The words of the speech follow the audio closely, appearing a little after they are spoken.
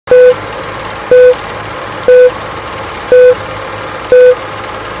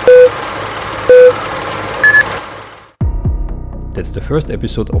It's the first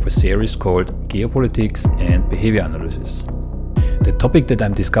episode of a series called Geopolitics and Behavior Analysis. The topic that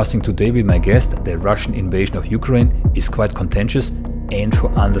I'm discussing today with my guest, the Russian invasion of Ukraine, is quite contentious and for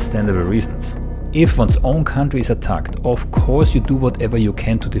understandable reasons. If one's own country is attacked, of course you do whatever you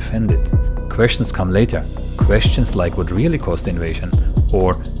can to defend it. Questions come later. Questions like what really caused the invasion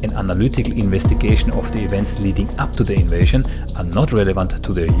or an analytical investigation of the events leading up to the invasion are not relevant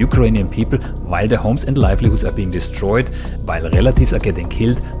to the Ukrainian people while their homes and livelihoods are being destroyed, while relatives are getting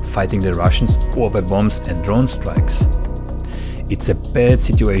killed fighting the Russians or by bombs and drone strikes. It's a bad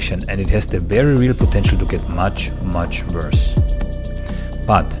situation and it has the very real potential to get much, much worse.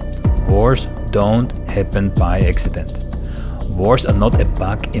 But wars don't happen by accident. Wars are not a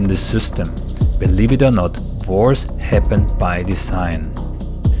bug in the system. Believe it or not, wars happen by design.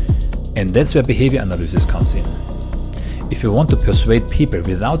 And that's where behavior analysis comes in. If you want to persuade people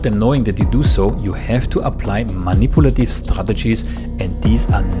without them knowing that you do so, you have to apply manipulative strategies, and these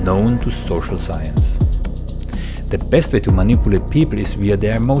are known to social science. The best way to manipulate people is via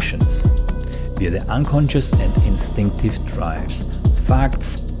their emotions, via their unconscious and instinctive drives.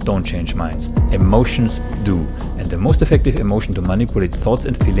 Facts don't change minds, emotions do. And the most effective emotion to manipulate thoughts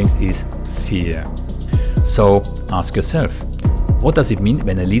and feelings is fear. So ask yourself, what does it mean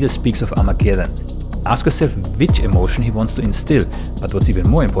when a leader speaks of Armageddon? Ask yourself which emotion he wants to instill, but what's even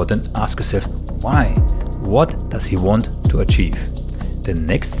more important, ask yourself why? What does he want to achieve? The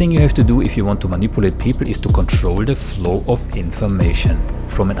next thing you have to do if you want to manipulate people is to control the flow of information.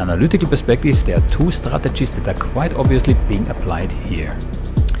 From an analytical perspective, there are two strategies that are quite obviously being applied here.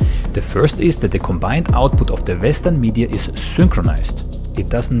 The first is that the combined output of the Western media is synchronized. It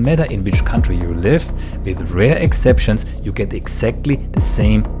doesn't matter in which country you live, with rare exceptions, you get exactly the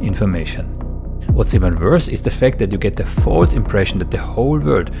same information. What's even worse is the fact that you get the false impression that the whole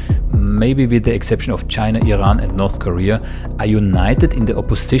world, maybe with the exception of China, Iran and North Korea, are united in the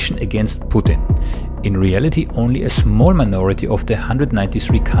opposition against Putin. In reality, only a small minority of the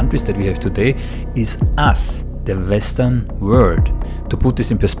 193 countries that we have today is us, the Western world. To put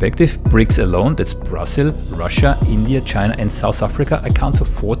this in perspective, BRICS alone, that's Brazil, Russia, India, China and South Africa, account for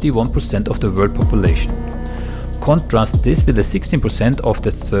 41% of the world population. Contrast this with the 16% of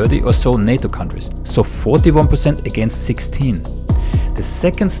the 30 or so NATO countries, so 41% against 16. The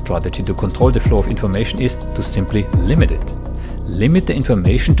second strategy to control the flow of information is to simply limit it. Limit the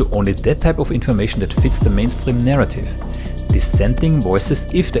information to only that type of information that fits the mainstream narrative. Dissenting voices,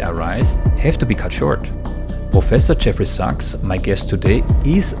 if they arise, have to be cut short. Professor Jeffrey Sachs, my guest today,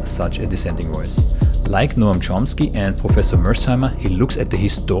 is such a dissenting voice. Like Noam Chomsky and Professor Mersheimer, he looks at the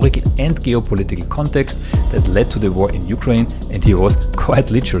historical and geopolitical context that led to the war in Ukraine, and he was,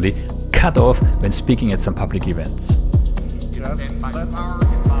 quite literally, cut off when speaking at some public events.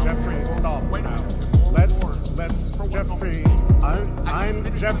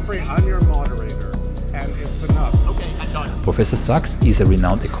 Jeffrey, I'm your moderator, and it's enough. Okay, I'm done. Professor Sachs is a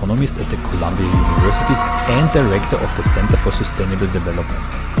renowned economist at the Columbia University and director of the Center for Sustainable Development.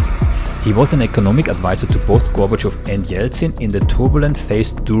 He was an economic advisor to both Gorbachev and Yeltsin in the turbulent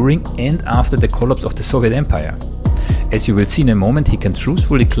phase during and after the collapse of the Soviet Empire. As you will see in a moment, he can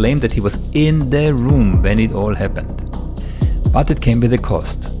truthfully claim that he was in the room when it all happened. But it came with a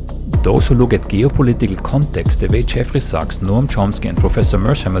cost. Those who look at geopolitical context the way Jeffrey Sachs, Noam Chomsky and Professor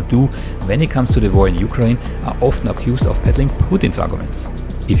Mersheimer do when it comes to the war in Ukraine are often accused of peddling Putin's arguments.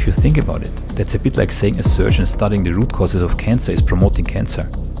 If you think about it, that's a bit like saying a surgeon studying the root causes of cancer is promoting cancer.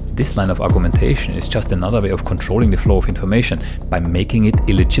 This line of argumentation is just another way of controlling the flow of information by making it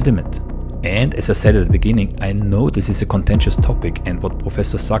illegitimate. And as I said at the beginning, I know this is a contentious topic and what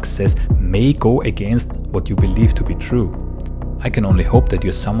Professor Sachs says may go against what you believe to be true. I can only hope that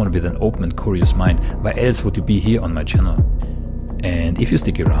you're someone with an open and curious mind. Why else would you be here on my channel? And if you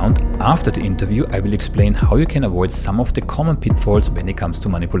stick around, after the interview I will explain how you can avoid some of the common pitfalls when it comes to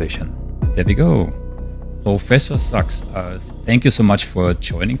manipulation. There we go. Professor Sachs, thank you so much for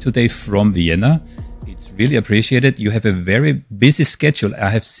joining today from Vienna. It's really appreciated. You have a very busy schedule. I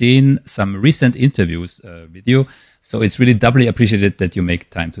have seen some recent interviews with you, so it's really doubly appreciated that you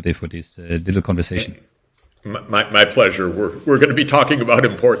make time today for this little conversation. My pleasure. We're going to be talking about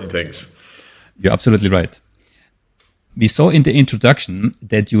important things. You're absolutely right. We saw in the introduction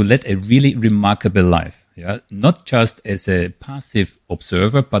that you led a really remarkable life, yeah? Not just as a passive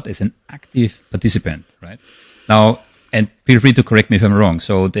observer, but as an active participant, right? Now, and feel free to correct me if I'm wrong.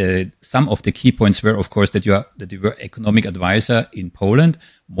 So some of the key points were, of course, that you were economic advisor in Poland.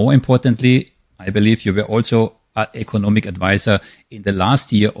 More importantly, I believe you were also an economic advisor in the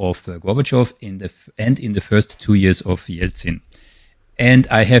last year of Gorbachev and in the first 2 years of Yeltsin. And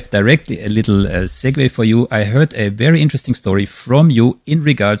I have directly a little segue for you. I heard a very interesting story from you in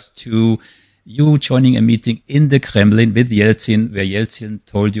regards to you joining a meeting in the Kremlin with Yeltsin, where Yeltsin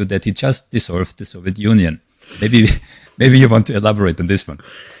told you that he just dissolved the Soviet Union. Maybe you want to elaborate on this one.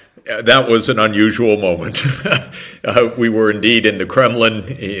 That was an unusual moment. We were indeed in the Kremlin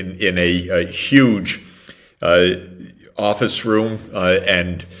in a huge office room,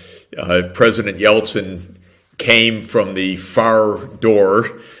 and President Yeltsin came from the far door,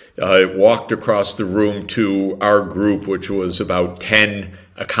 walked across the room to our group, which was about 10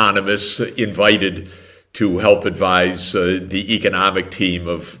 economists invited to help advise the economic team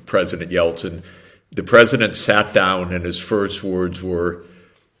of President Yeltsin. The president sat down, and his first words were,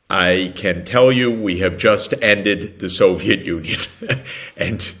 "I can tell you we have just ended the Soviet Union."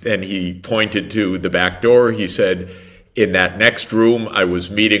 And then he pointed to the back door. He said, "In that next room, I was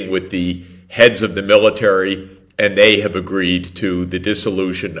meeting with the heads of the military, and they have agreed to the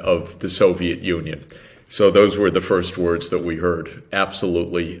dissolution of the Soviet Union." So those were the first words that we heard.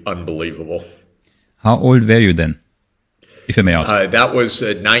 Absolutely unbelievable. How old were you then, if I may ask? That was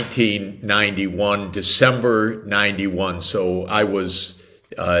 1991, December 91. So I was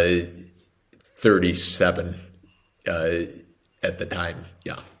 37 at the time.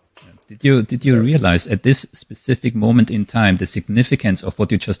 Yeah. Did you realize at this specific moment in time the significance of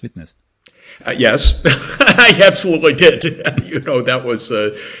what you just witnessed? Yes, I absolutely did. That was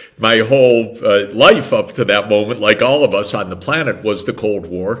my whole life up to that moment, like all of us on the planet, was the Cold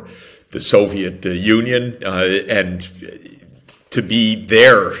War, the Soviet Union, and to be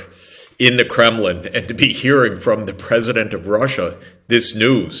there in the Kremlin and to be hearing from the president of Russia this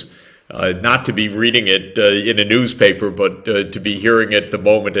news, not to be reading it in a newspaper, but to be hearing it the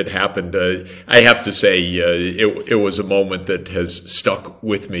moment it happened. I have to say it was a moment that has stuck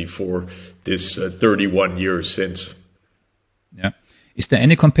with me for this 31 years since. Yeah. Is there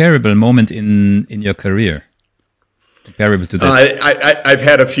any comparable moment in your career? Comparable to that? I've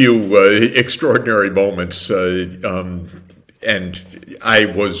had a few extraordinary moments, and I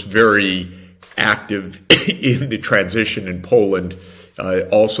was very active in the transition in Poland,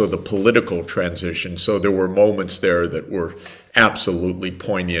 also the political transition. So there were moments there that were absolutely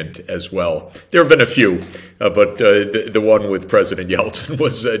poignant as well. There have been a few, but the one with President Yeltsin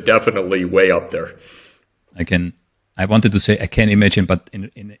was definitely way up there. I wanted to say I can imagine, but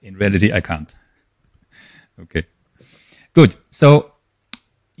in reality I can't. Okay, good. So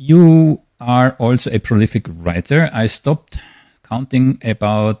you are also a prolific writer. I stopped counting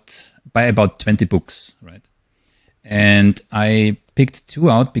by about 20 books, right? And I picked two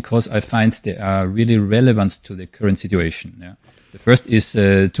out because I find they are really relevant to the current situation. Yeah. The first is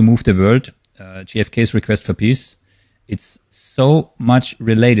To Move the World, JFK's Request for Peace. It's so much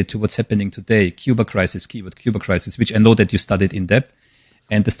related to what's happening today. Cuba crisis, keyword Cuba crisis, which I know that you studied in depth.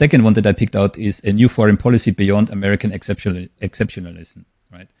 And the second one that I picked out is A New Foreign Policy Beyond American Exceptionalism,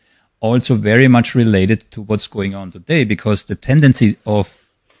 right? Also very much related to what's going on today, because the tendency of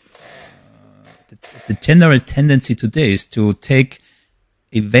the general tendency today is to take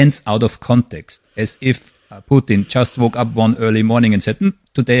events out of context, as if Putin just woke up one early morning and said,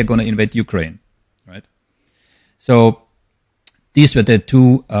 today I'm going to invade Ukraine, right? So these were the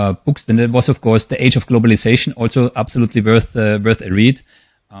two books. Then there was, of course, The Age of Globalization, also absolutely worth a read.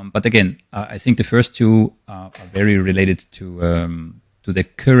 But again, I think the first two are very related to the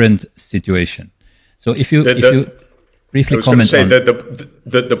current situation. So if you briefly comment on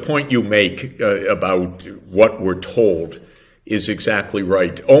the point you make about what we're told is exactly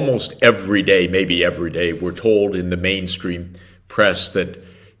right. Almost every day, maybe every day, we're told in the mainstream press that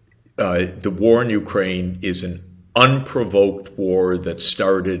the war in Ukraine is an unprovoked war that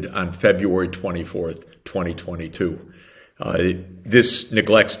started on February 24th, 2022. This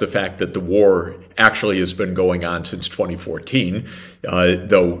neglects the fact that the war actually has been going on since 2014,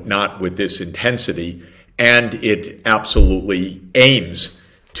 though not with this intensity, and it absolutely aims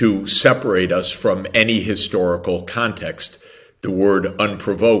to separate us from any historical context. The word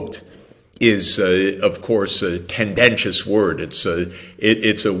unprovoked is, of course, a tendentious word. It's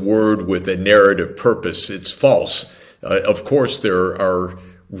a word with a narrative purpose. It's false. Of course, there are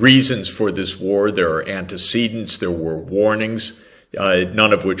reasons for this war. There are antecedents. There were warnings,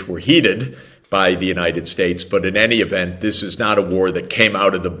 none of which were heeded by the United States. But in any event, this is not a war that came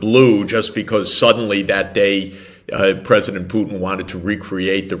out of the blue just because suddenly that day President Putin wanted to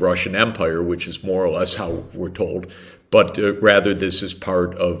recreate the Russian Empire, which is more or less how we're told. But rather, this is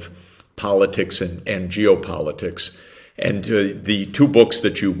part of politics and geopolitics. And the two books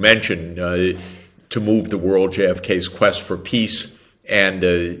that you mentioned, To Move the World, JFK's Quest for Peace, and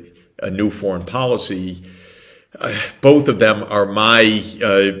A New Foreign Policy, Both of them are my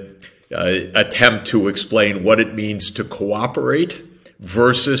attempt to explain what it means to cooperate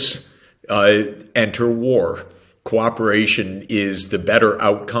versus enter war. Cooperation is the better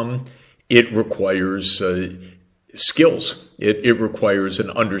outcome. It requires skills. It requires an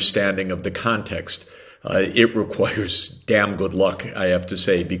understanding of the context. It requires damn good luck, I have to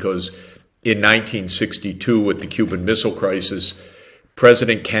say, because in 1962 with the Cuban Missile Crisis,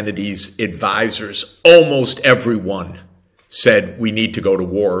 President Kennedy's advisors, almost everyone, said we need to go to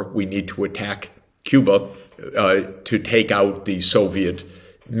war. We need to attack Cuba to take out the Soviet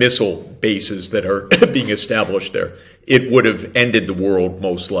missile bases that are being established there. It would have ended the world,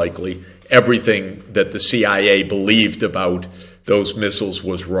 most likely. Everything that the CIA believed about those missiles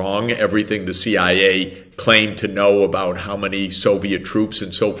was wrong. Everything the CIA claimed to know about how many Soviet troops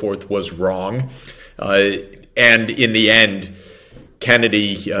and so forth was wrong. And in the end,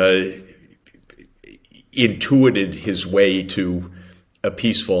 Kennedy intuited his way to a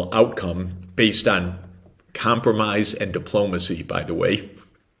peaceful outcome based on compromise and diplomacy, by the way.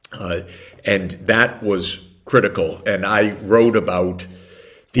 And that was critical. And I wrote about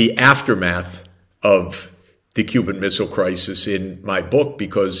the aftermath of the Cuban Missile Crisis in my book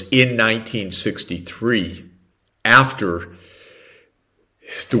because in 1963, after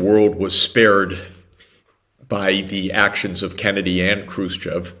the world was spared by the actions of Kennedy and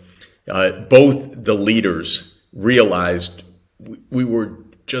Khrushchev, both the leaders realized we were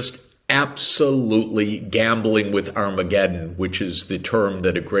just absolutely gambling with Armageddon, which is the term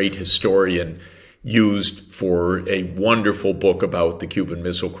that a great historian used for a wonderful book about the Cuban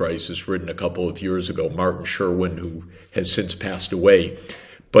Missile Crisis written a couple of years ago, Martin Sherwin, who has since passed away.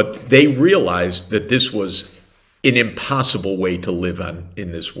 But they realized that this was an impossible way to live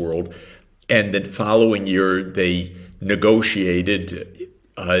in this world. And the following year, they negotiated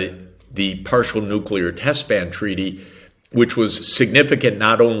the Partial Nuclear Test Ban Treaty, which was significant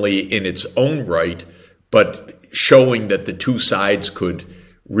not only in its own right, but showing that the two sides could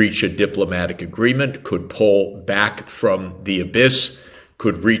reach a diplomatic agreement, could pull back from the abyss,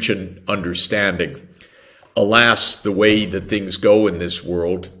 could reach an understanding. Alas, the way that things go in this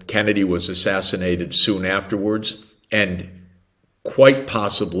world, Kennedy was assassinated soon afterwards, and quite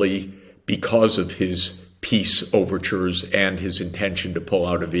possibly because of his peace overtures and his intention to pull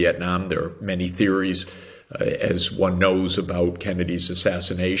out of Vietnam. There are many theories, as one knows, about Kennedy's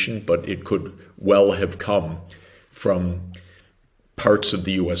assassination, but it could well have come from parts of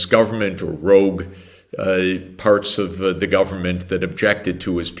the U.S. government or rogue parts of the government that objected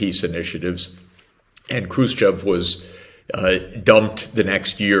to his peace initiatives. And Khrushchev was dumped the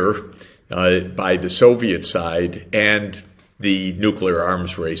next year by the Soviet side, and the nuclear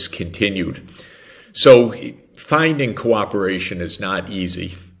arms race continued. So finding cooperation is not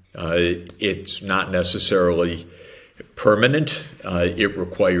easy. It's not necessarily permanent. It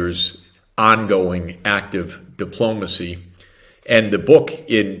requires ongoing active diplomacy. And the book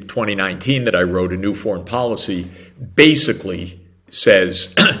in 2019 that I wrote, A New Foreign Policy, basically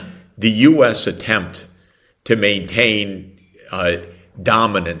says the U.S. attempt to maintain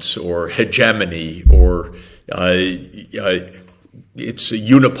dominance or hegemony or its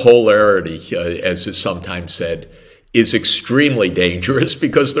unipolarity, as is sometimes said, is extremely dangerous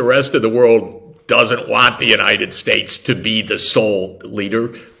because the rest of the world doesn't want the United States to be the sole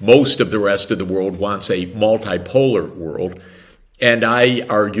leader. Most of the rest of the world wants a multipolar world. And I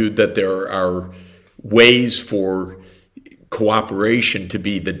argued that there are ways for cooperation to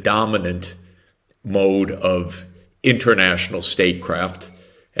be the dominant mode of international statecraft,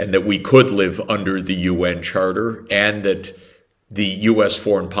 and that we could live under the UN Charter, and that the U.S.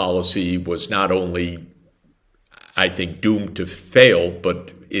 foreign policy was not only, I think, doomed to fail,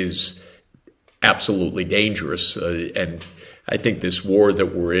 but is absolutely dangerous. And I think this war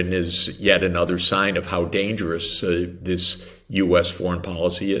that we're in is yet another sign of how dangerous this U.S. foreign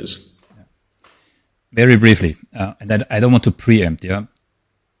policy is. Very briefly, and I don't want to preempt,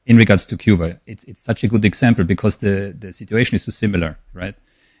 in regards to Cuba, it's such a good example because the situation is so similar, right?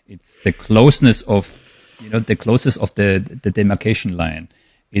 It's the closeness of, the demarcation line.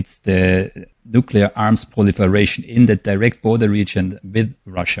 It's the nuclear arms proliferation in the direct border region with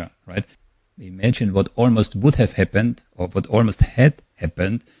Russia, right? Imagine what almost would have happened, or what almost had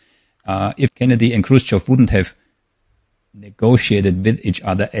happened, if Kennedy and Khrushchev wouldn't have negotiated with each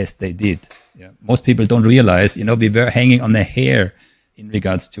other as they did. Yeah. Most people don't realize, we were hanging on a hair in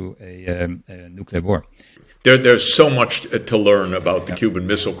regards to a nuclear war. There's so much to learn about the Cuban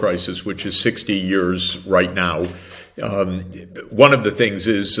Missile Crisis, which is 60 years right now. One of the things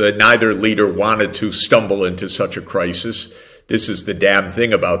is neither leader wanted to stumble into such a crisis. this is the damn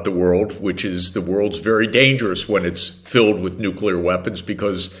thing about the world, which is the world's very dangerous when it's filled with nuclear weapons,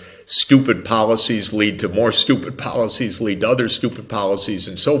 because stupid policies lead to more stupid policies, lead to other stupid policies,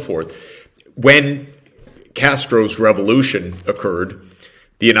 and so forth. When Castro's revolution occurred,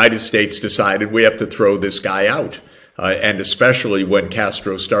 the United States decided we have to throw this guy out. And especially when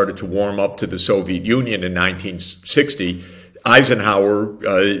Castro started to warm up to the Soviet Union in 1960, Eisenhower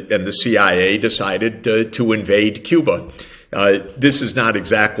and the CIA decided to invade Cuba. This is not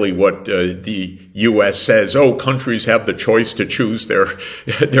exactly what the U.S. says. Oh, countries have the choice to choose their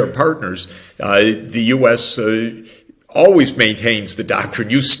partners. The U.S. Always maintains the doctrine,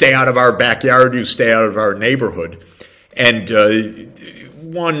 you stay out of our backyard, you stay out of our neighborhood. And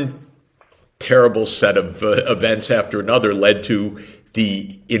one terrible set of events after another led to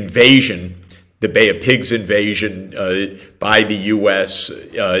the invasion, the Bay of Pigs invasion by the U.S.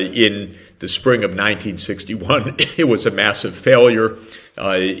 In the spring of 1961. It was a massive failure.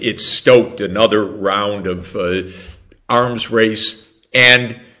 It stoked another round of arms race.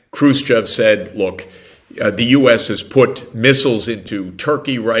 And Khrushchev said, look, the U.S. has put missiles into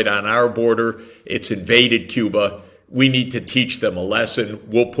Turkey right on our border. It's invaded Cuba. We need to teach them a lesson.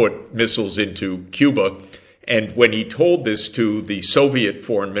 We'll put missiles into Cuba. And when he told this to the Soviet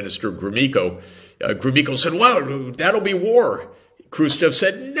Foreign Minister Gromyko, Gromyko said, well, that'll be war. Khrushchev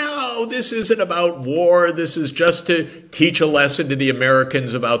said, no, this isn't about war. This is just to teach a lesson to the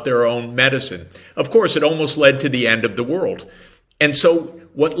Americans about their own medicine. Of course, it almost led to the end of the world. And so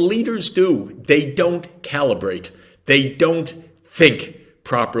what leaders do, they don't calibrate. They don't think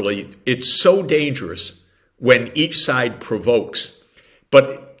properly. It's so dangerous when each side provokes.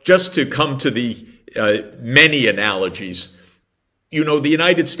 But just to come to the many analogies, you know, the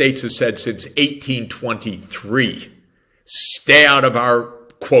United States has said since 1823, stay out of our,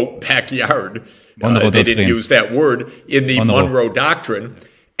 quote, backyard. They didn't use that word in the Monroe Doctrine.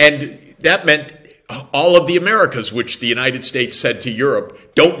 And that meant all of the Americas, which the United States said to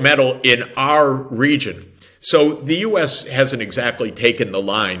Europe, don't meddle in our region. So the U.S. hasn't exactly taken the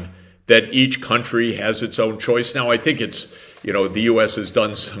line that each country has its own choice. Now, I think it's, you know, the U.S. has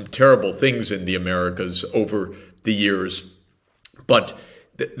done some terrible things in the Americas over the years. But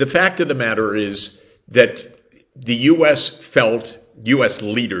the fact of the matter is that the U.S.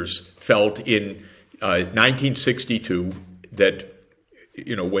 leaders felt in 1962 that,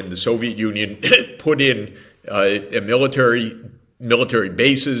 you know, when the Soviet Union put in military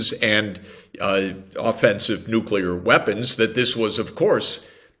bases and offensive nuclear weapons, that this was, of course,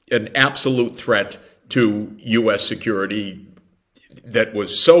 an absolute threat to U.S. security that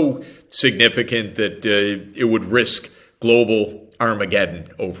was so significant that it would risk global Armageddon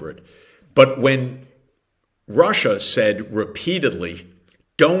over it. But when Russia said repeatedly,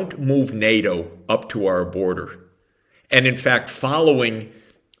 don't move NATO up to our border, and in fact, following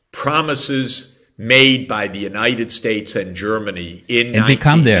promises made by the United States and Germany in 1990. And we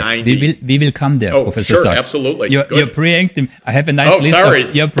come there. We will come there, Professor Sure, Sachs. Absolutely. You're preempting. I have a nice list. Sorry.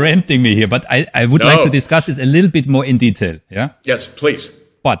 You're preempting me here, but I would like to discuss this a little bit more in detail. Yeah. Yes, please.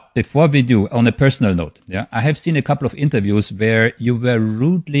 But before we do, on a personal note, yeah, I have seen a couple of interviews where you were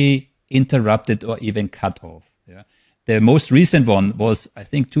rudely interrupted or even cut off. Yeah. The most recent one was, I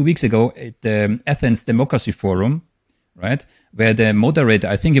think, 2 weeks ago at the Athens Democracy Forum, right? Where the moderator,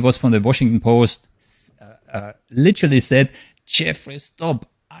 I think it was from the Washington Post, literally said, Jeffrey, stop.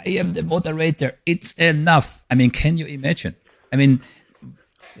 I am the moderator. It's enough. I mean, can you imagine? I mean,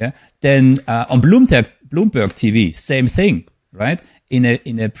 yeah. Then on Bloomberg TV, same thing, right? In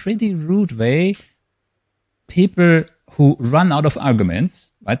a pretty rude way, people who run out of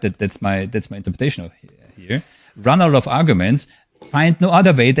arguments, right? That's my interpretation of here. Run out of arguments, find no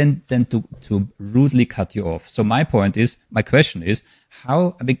other way than to rudely cut you off. So my question is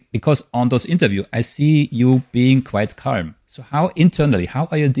how, because on those interviews, I see you being quite calm. So how internally, how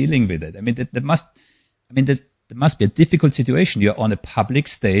are you dealing with it? I mean, that must be a difficult situation. You're on a public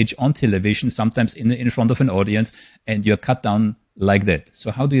stage, on television, sometimes in front of an audience, and you're cut down like that.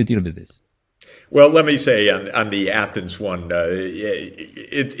 So how do you deal with this? Well, let me say on the Athens one,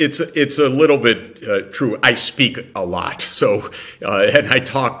 it's a little bit true. I speak a lot, so and I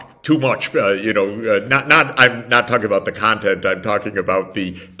talk too much. I'm not talking about the content. I'm talking about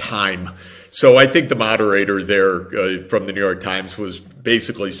the time. So I think the moderator there from the New York Times was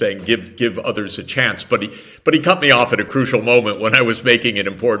basically saying give others a chance, but he cut me off at a crucial moment when I was making an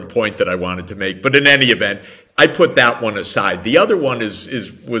important point that I wanted to make. But in any event, I put that one aside. The other one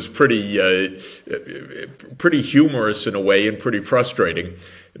was pretty humorous in a way and pretty frustrating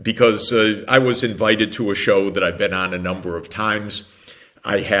because I was invited to a show that I've been on a number of times.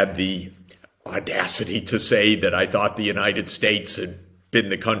 I had the audacity to say that I thought the United States had been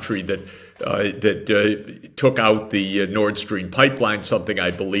the country that took out the Nord Stream pipeline, something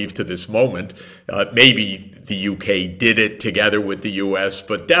I believe to this moment. Maybe the UK did it together with the US,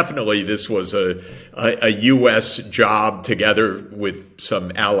 but definitely this was a US job together with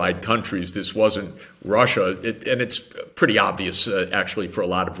some allied countries. This wasn't Russia, and it's pretty obvious, actually, for a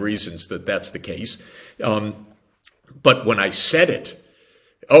lot of reasons that that's the case. But when I said it,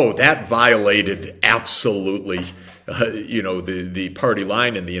 that violated absolutely the party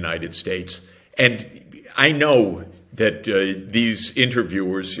line in the United States. And I know that these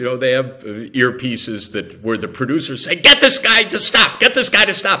interviewers, they have earpieces that where the producers say, get this guy to stop,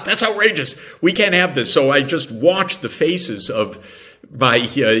 that's outrageous, we can't have this. So I just watched the faces of my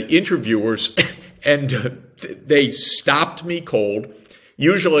interviewers, and they stopped me cold.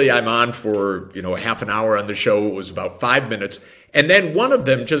 Usually I'm on for, half an hour on the show. It was about 5 minutes. And then one of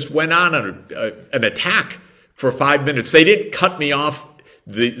them just went on an attack for 5 minutes. They didn't cut me off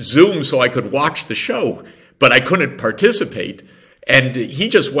the Zoom so I could watch the show, but I couldn't participate. And he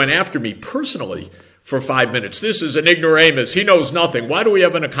just went after me personally for 5 minutes. This is an ignoramus. He knows nothing. Why do we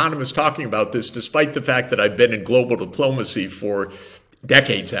have an economist talking about this, despite the fact that I've been in global diplomacy for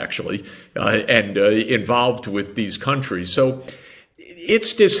decades, actually, and involved with these countries? So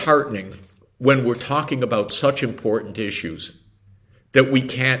it's disheartening when we're talking about such important issues that we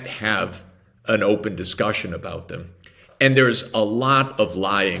can't have an open discussion about them. And there's a lot of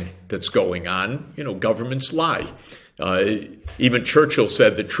lying that's going on. Governments lie. Even Churchill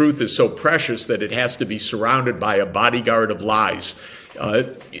said the truth is so precious that it has to be surrounded by a bodyguard of lies.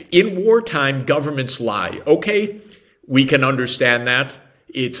 In wartime, governments lie. Okay, we can understand that.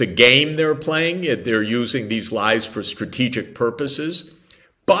 It's a game they're playing. They're using these lies for strategic purposes.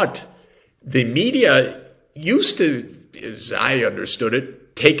 But the media used to, as I understood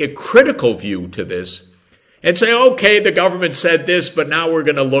it, take a critical view to this and say, okay, the government said this, but now we're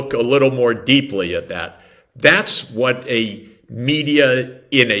going to look a little more deeply at that. That's what a media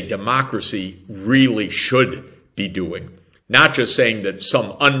in a democracy really should be doing. Not just saying that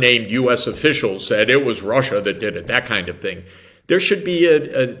some unnamed U.S. official said it was Russia that did it, that kind of thing. There should be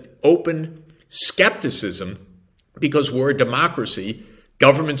an open skepticism, because we're a democracy.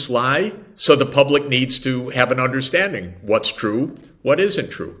 Governments lie, so the public needs to have an understanding what's true, what isn't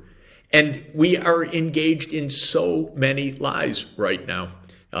true. And we are engaged in so many lies right now.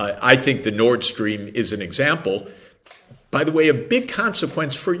 I think the Nord Stream is an example, by the way, a big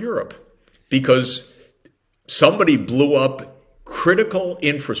consequence for Europe, because somebody blew up critical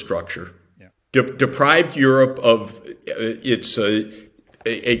infrastructure, deprived Europe of its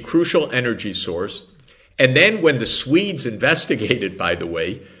a crucial energy source. And then when the Swedes investigated, by the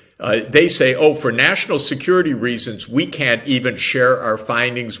way, they say, for national security reasons, we can't even share our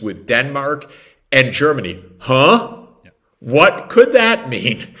findings with Denmark and Germany. Huh? Yeah. What could that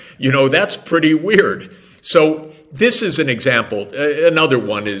mean? That's pretty weird. So this is an example. Another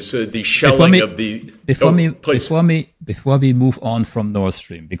one is the shelling of the... Before we move on from Nord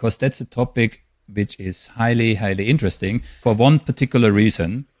Stream, because that's a topic which is highly, highly interesting for one particular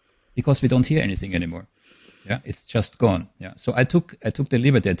reason, because we don't hear anything anymore. Yeah, it's just gone. Yeah. So I took the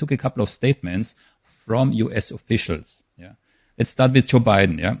liberty. I took a couple of statements from US officials. Yeah. Let's start with Joe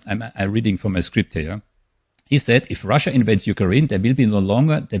Biden. Yeah. I'm reading from my script here. Yeah? He said, if Russia invades Ukraine, there will no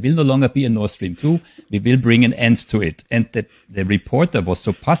longer be a Nord Stream 2. We will bring an end to it. And the reporter was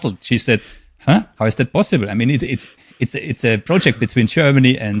so puzzled. She said, huh? How is that possible? I mean, it's a project between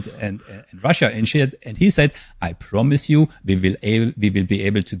Germany and Russia. And he said, I promise you, we will be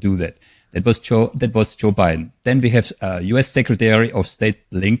able to do that. That was Joe Biden. Then we have U.S. Secretary of State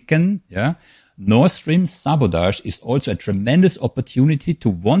Blinken. Yeah. Nord Stream sabotage is also a tremendous opportunity to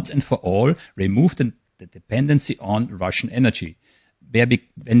once and for all remove the dependency on Russian energy.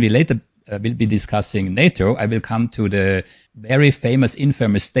 When we later will be discussing NATO, I will come to the very famous,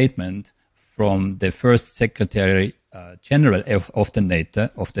 infamous statement from the first Secretary General of the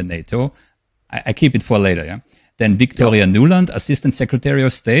NATO. I keep it for later. Yeah. Then Victoria Nuland, Assistant Secretary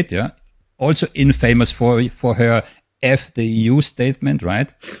of State. Yeah. Also infamous for her F the EU statement,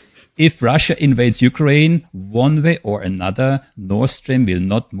 right? If Russia invades Ukraine, one way or another, Nord Stream will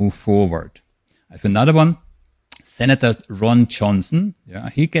not move forward. I have another one. Senator Ron Johnson,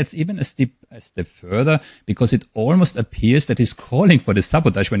 he gets even a step further, because it almost appears that he's calling for the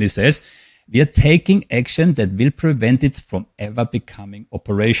sabotage when he says, we are taking action that will prevent it from ever becoming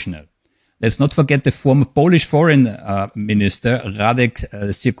operational. Let's not forget the former Polish foreign minister, Radek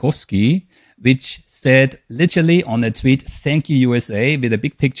Sikorski, which said literally on a tweet, thank you USA, with a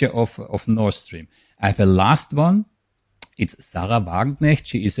big picture of Nord Stream. I have a last one It's Sarah Wagenknecht.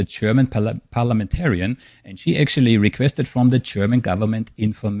 She is a German parliamentarian, and she actually requested from the German government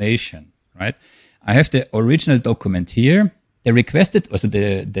information, right? I have the original document here. The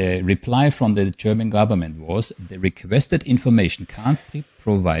reply from the German government was the requested information can't be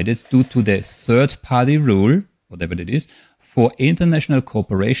provided due to the third-party rule, whatever it is, for international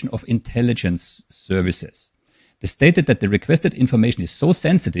cooperation of intelligence services. They stated that the requested information is so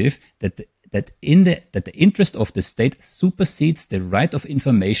sensitive that the interest of the state supersedes the right of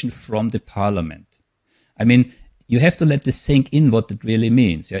information from the parliament. I mean, you have to let this sink in what it really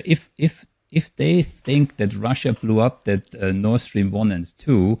means. Yeah, if they think that Russia blew up that Nord Stream 1 and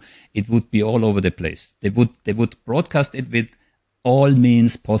 2, it would be all over the place. They would broadcast it with all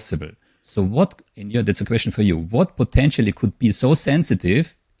means possible. So that's a question for you. What potentially could be so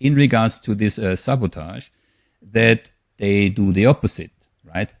sensitive in regards to this sabotage that they do the opposite,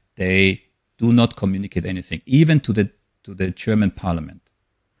 right? They do not communicate anything, even to the German parliament.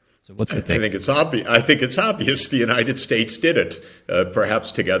 So what's your take? I think it's obvious. I think it's obvious the United States did it,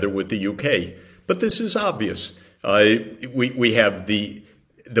 perhaps together with the UK. But this is obvious. We have the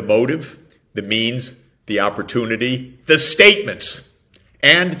motive, the means, the opportunity, the statements,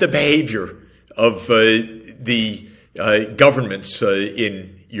 and the behavior of the governments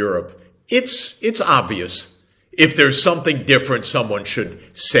in Europe. It's obvious. If there's something different, someone should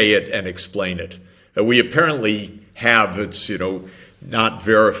say it and explain it. We apparently have, it's, not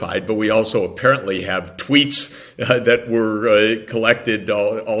verified, but we also apparently have tweets that were collected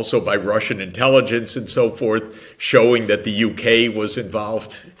also by Russian intelligence and so forth, showing that the UK was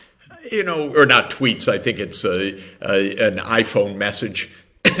involved, or not tweets. I think it's an iPhone message,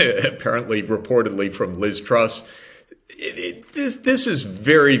 apparently reportedly from Liz Truss. This is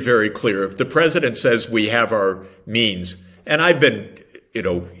very, very clear. If the president says we have our means, and I've been,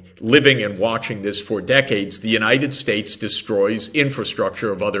 living and watching this for decades, the United States destroys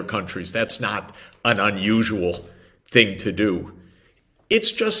infrastructure of other countries. That's not an unusual thing to do.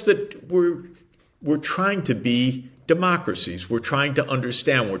 It's just that we're trying to be democracies. We're trying to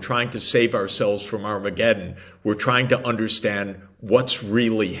understand. We're trying to save ourselves from Armageddon. We're trying to understand what's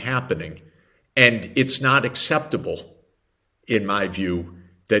really happening. And it's not acceptable, in my view,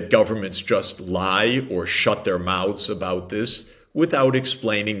 that governments just lie or shut their mouths about this without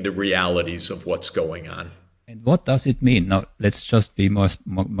explaining the realities of what's going on. And what does it mean? Now, let's just be more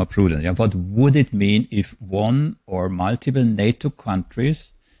prudent. Yeah? What would it mean if one or multiple NATO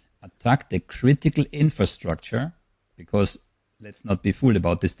countries attack the critical infrastructure? Because let's not be fooled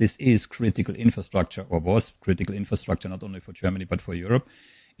about this. This is critical infrastructure, or was critical infrastructure, not only for Germany, but for Europe.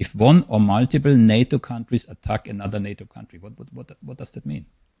 If one or multiple NATO countries attack another NATO country, what does that mean?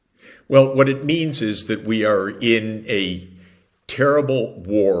 Well, what it means is that we are in a terrible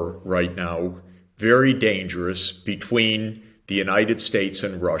war right now, very dangerous, between the United States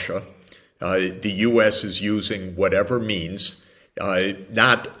and Russia. The U.S. is using whatever means,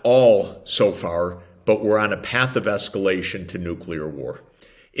 not all so far, but we're on a path of escalation to nuclear war.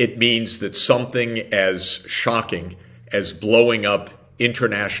 It means that something as shocking as blowing up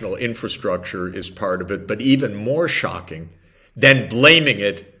international infrastructure is part of it, but even more shocking than blaming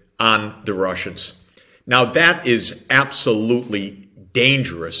it on the Russians. Now, that is absolutely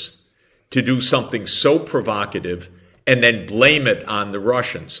dangerous, to do something so provocative and then blame it on the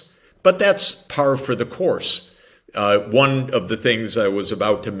Russians. But that's par for the course. One of the things I was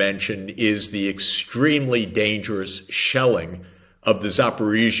about to mention is the extremely dangerous shelling of the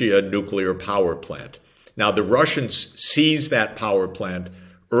Zaporizhia nuclear power plant. Now, the Russians seized that power plant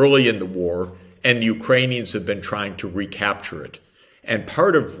early in the war, and the Ukrainians have been trying to recapture it. And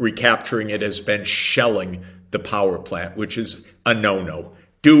part of recapturing it has been shelling the power plant, which is a no-no.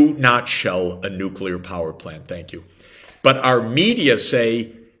 Do not shell a nuclear power plant, thank you. But our media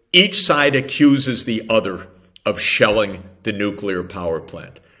say each side accuses the other of shelling the nuclear power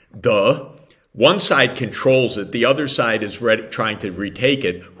plant. One side controls it, the other side is trying to retake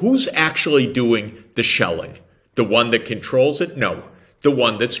it. Who's actually doing the shelling? The one that controls it? No, the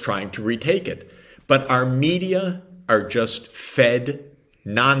one that's trying to retake it. But our media are just fed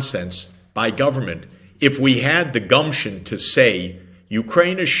nonsense by government. If we had the gumption to say,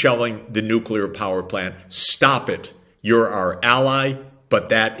 Ukraine is shelling the nuclear power plant, stop it. You're our ally, but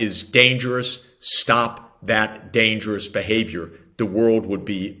that is dangerous. Stop that dangerous behavior. The world would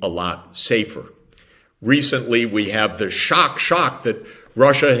be a lot safer. Recently, we have the shock that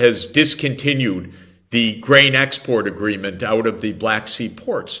Russia has discontinued the grain export agreement out of the Black Sea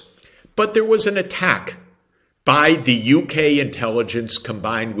ports. But there was an attack by the UK intelligence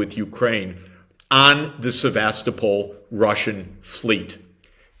combined with Ukraine on the Sevastopol Russian fleet.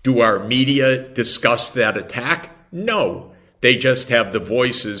 Do our media discuss that attack? No, they just have the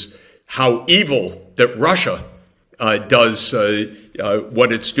voices, how evil that Russia does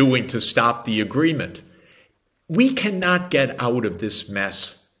what it's doing to stop the agreement. We cannot get out of this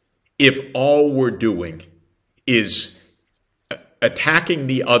mess if all we're doing is attacking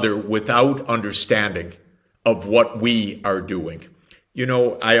the other without understanding of what we are doing. You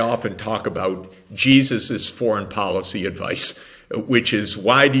know, I often talk about Jesus's foreign policy advice, which is,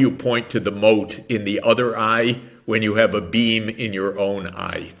 why do you point to the mote in the other eye when you have a beam in your own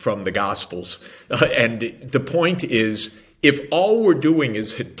eye, from the Gospels? And the point is, if all we're doing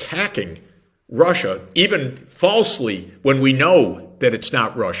is attacking Russia, even falsely, when we know that it's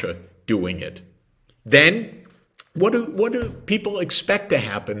not Russia doing it, then what do people expect to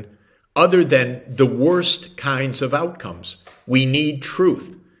happen other than the worst kinds of outcomes? We need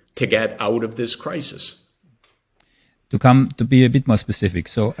truth to get out of this crisis. To be a bit more specific,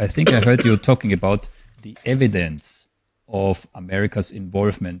 so I think I heard you talking about the evidence of America's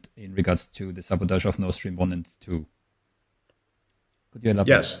involvement in regards to the sabotage of Nord Stream 1 and 2. Could you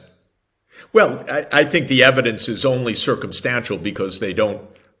elaborate? Yes. Well, I think the evidence is only circumstantial because they don't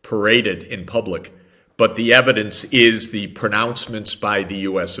parade it in public. But the evidence is the pronouncements by the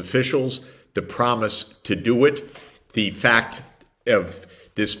U.S. officials, the promise to do it, the fact of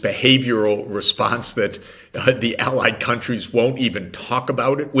this behavioral response that the allied countries won't even talk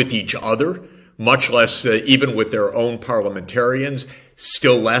about it with each other, much less even with their own parliamentarians,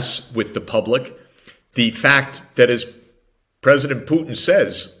 still less with the public. The fact that, as President Putin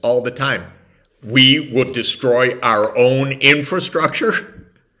says all the time, we will destroy our own infrastructure.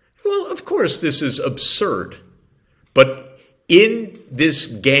 Well, of course, this is absurd. But in this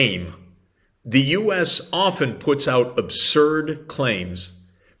game, the U.S. often puts out absurd claims,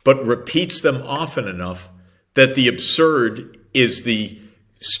 but repeats them often enough that the absurd is the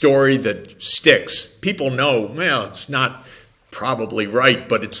story that sticks. People know, well, it's not probably right,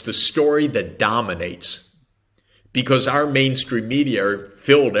 but it's the story that dominates. Because our mainstream media are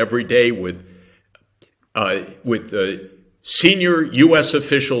filled every day with senior U.S.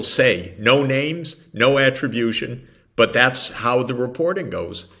 officials say, no names, no attribution, but that's how the reporting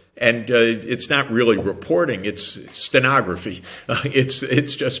goes. And it's not really reporting, it's stenography.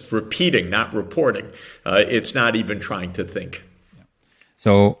 It's just repeating, not reporting. It's not even trying to think.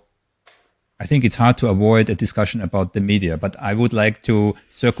 So I think it's hard to avoid a discussion about the media, but I would like to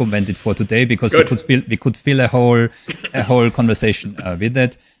circumvent it for today because we could fill a whole conversation with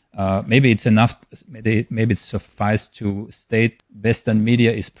that. Maybe it's enough. Maybe it's suffice to state Western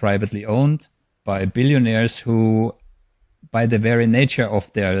media is privately owned by billionaires who, by the very nature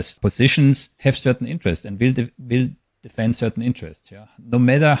of their positions, have certain interests and will defend certain interests. Yeah, no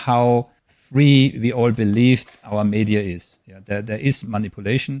matter how free we all believe our media is. Yeah, there is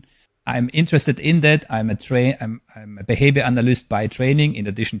manipulation. I'm interested in that. I'm a behavior analyst by training, in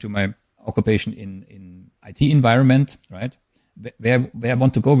addition to my occupation in IT environment, right? Where I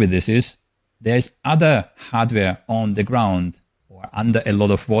want to go with this is there's other hardware on the ground or under a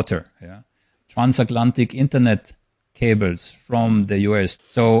lot of water. Yeah, transatlantic internet cables from the US.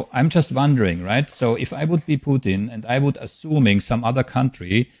 So I'm just wondering, right? So if I would be Putin and I would assuming some other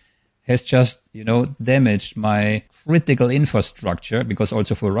country has just, damaged my critical infrastructure, because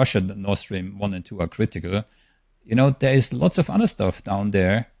also for Russia, the Nord Stream 1 and 2 are critical. There is lots of other stuff down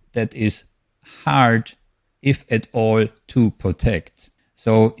there that is hard, if at all, to protect.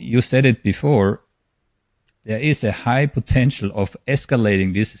 So you said it before, there is a high potential of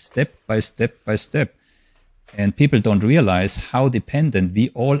escalating this step by step by step. And people don't realize how dependent we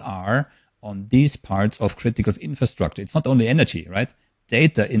all are on these parts of critical infrastructure. It's not only energy, right?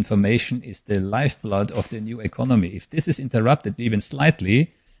 Data information is the lifeblood of the new economy. If this is interrupted even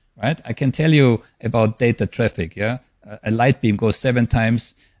slightly, right? I can tell you about data traffic. Yeah, a light beam goes seven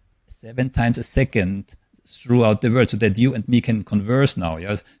times a second throughout the world, so that you and me can converse now.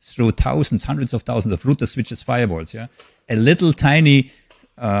 Yeah, through thousands, hundreds of thousands of routers, switches, firewalls. Yeah, a little tiny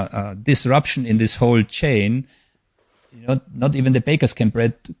disruption in this whole chain. Not even the bakers can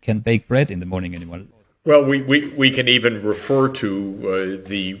bake bread in the morning anymore. Well, we can even refer to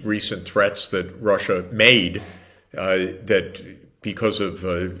the recent threats that Russia made that because of,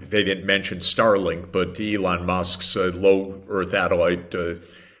 they didn't mention Starlink, but Elon Musk's low Earth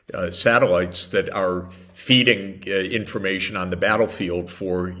satellites that are feeding information on the battlefield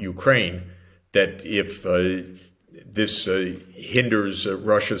for Ukraine, that if this hinders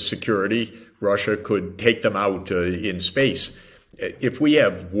Russia's security, Russia could take them out in space. If we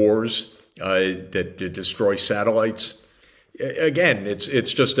have wars that destroy satellites, again,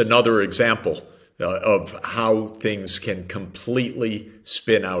 it's just another example of how things can completely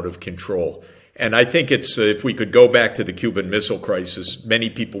spin out of control. And I think it's, if we could go back to the Cuban Missile Crisis, many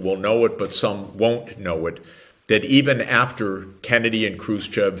people will know it, but some won't know it, that even after Kennedy and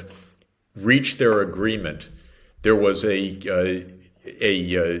Khrushchev reached their agreement, there was a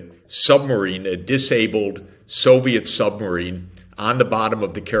submarine, a disabled Soviet submarine on the bottom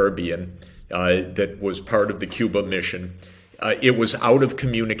of the Caribbean that was part of the Cuba mission. It was out of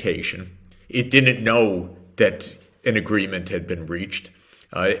communication. It didn't know that an agreement had been reached.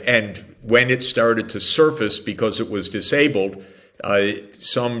 And when it started to surface, because it was disabled,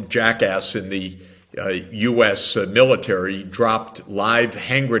 some jackass in the U.S. military dropped live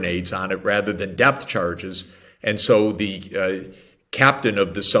hand grenades on it rather than depth charges. And so the captain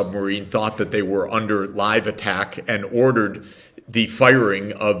of the submarine thought that they were under live attack and ordered the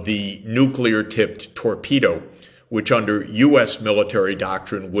firing of the nuclear-tipped torpedo, which under U.S. military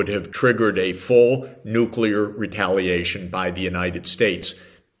doctrine would have triggered a full nuclear retaliation by the United States,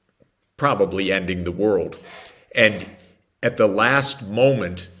 probably ending the world. And at the last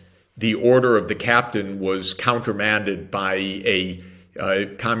moment, the order of the captain was countermanded by a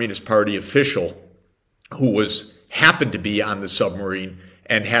Communist Party official who happened to be on the submarine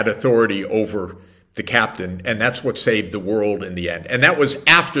and had authority over the captain, and that's what saved the world in the end. And that was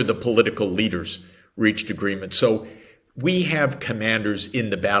after the political leaders reached agreement. So we have commanders in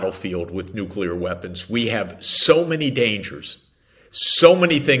the battlefield with nuclear weapons. We have so many dangers, so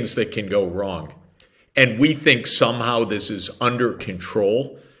many things that can go wrong. And we think somehow this is under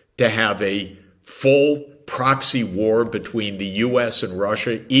control to have a full proxy war between the U.S. and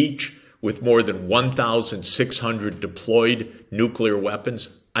Russia, each with more than 1,600 deployed nuclear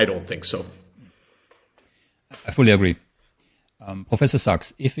weapons. I don't think so. I fully agree. Professor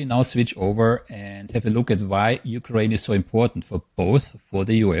Sachs, if we now switch over and have a look at why Ukraine is so important for both for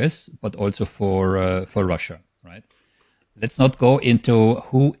the US, but also for Russia, right? Let's not go into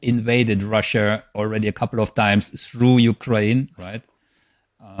who invaded Russia already a couple of times through Ukraine, right?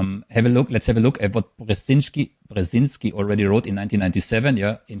 Let's have a look at what Brzezinski already wrote in 1997,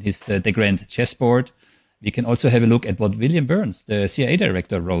 in his The Grand Chessboard. We can also have a look at what William Burns, the CIA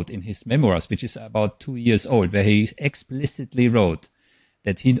director, wrote in his memoirs, which is about 2 years old, where he explicitly wrote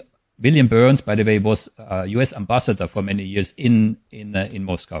that William Burns, by the way, was a US ambassador for many years in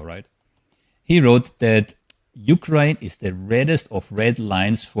Moscow, right? He wrote that Ukraine is the reddest of red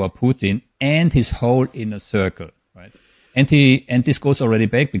lines for Putin and his whole inner circle, right? And this goes already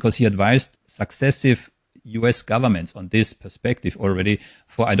back because he advised successive US governments on this perspective already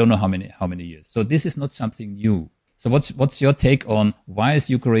for I don't know how many years. So this is not something new. So what's your take on why is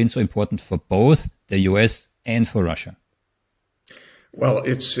Ukraine so important for both the US and for Russia? Well,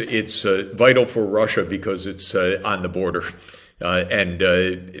 it's vital for Russia because it's on the border, and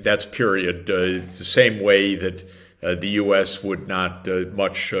that's period. The same way that the U.S. would not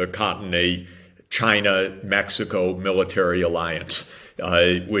much cotton a China-Mexico military alliance,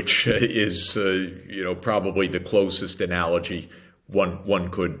 which is probably the closest analogy one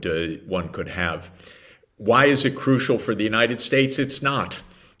could have. Why is it crucial for the United States? It's not.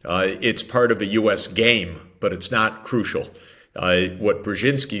 It's part of a U.S. game, but it's not crucial. What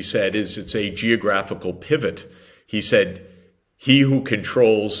Brzezinski said is it's a geographical pivot. He said, he who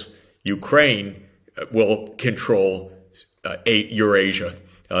controls Ukraine will control Eurasia.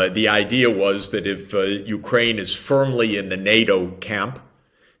 The idea was that if Ukraine is firmly in the NATO camp,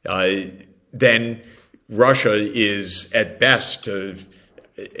 then Russia is at best a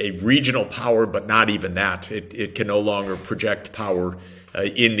regional power, but not even that. It can no longer project power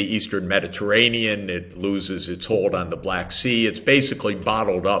in the Eastern Mediterranean. It loses its hold on the Black Sea. It's basically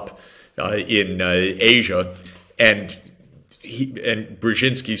bottled up in Asia. And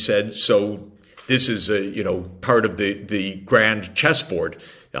Brzezinski said, so this is part of the grand chessboard.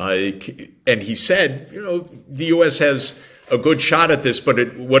 And he said, the U.S. has a good shot at this,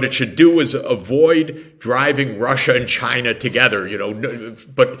 but what it should do is avoid driving Russia and China together,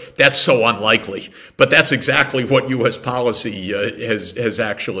 but that's so unlikely. But that's exactly what U.S. policy has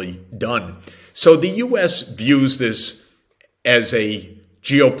actually done. So the U.S. views this as a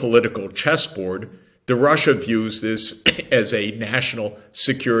geopolitical chessboard. The Russia views this as a national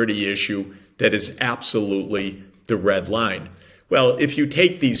security issue that is absolutely the red line. Well, if you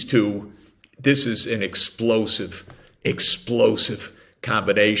take these two, this is an explosive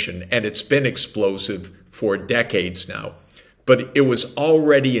combination, and it's been explosive for decades now. But it was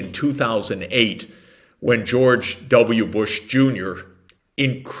already in 2008 when George W. Bush Jr.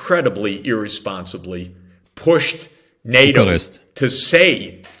 incredibly irresponsibly pushed NATO to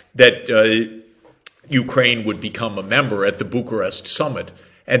say that Ukraine would become a member at the Bucharest summit.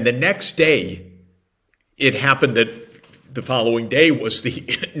 And the next day, it happened that the following day was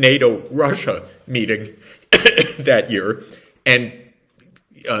the NATO-Russia meeting that year. And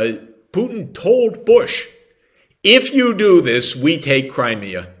Putin told Bush, if you do this, we take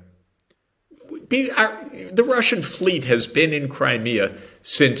Crimea. The Russian fleet has been in Crimea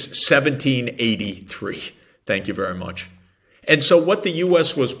since 1783. Thank you very much. And so what the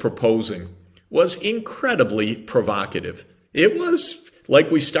U.S. was proposing was incredibly provocative. It was,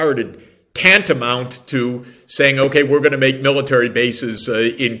 like we started, tantamount to saying, okay, we're going to make military bases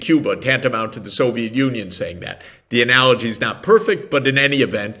in Cuba, tantamount to the Soviet Union saying that. The analogy is not perfect, but in any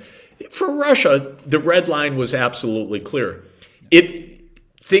event, for Russia, the red line was absolutely clear.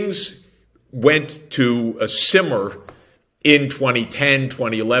 Things went to a simmer in 2010,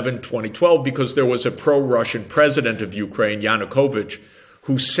 2011, 2012, because there was a pro-Russian president of Ukraine, Yanukovych,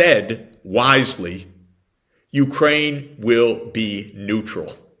 who said wisely, Ukraine will be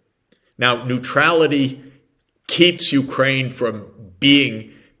neutral. Now, neutrality keeps Ukraine from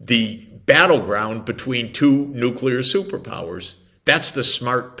being the battleground between two nuclear superpowers. That's the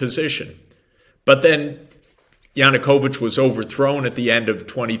smart position. But then Yanukovych was overthrown at the end of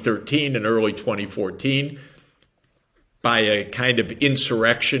 2013 and early 2014 by a kind of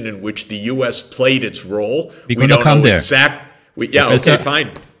insurrection in which the U.S. played its role. We don't know there. Professor, okay,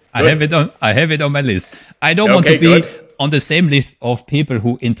 fine. I have it on my list. I don't want to be on the same list of people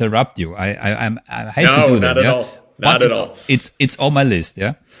who interrupt you. I hate to do that. Not at all. It's on my list.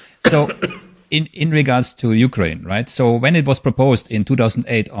 Yeah. So in regards to Ukraine, right? So when it was proposed in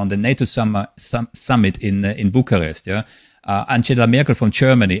 2008 on the NATO summit in Bucharest, yeah, Angela Merkel from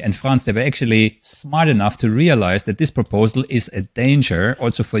Germany and France, they were actually smart enough to realize that this proposal is a danger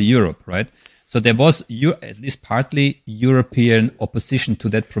also for Europe, right? So there was at least partly European opposition to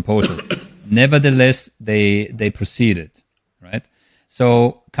that proposal. Nevertheless, they proceeded, right?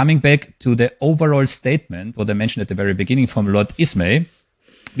 So coming back to the overall statement, what I mentioned at the very beginning from Lord Ismay,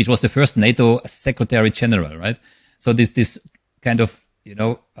 which was the first NATO Secretary General, right? So this kind of,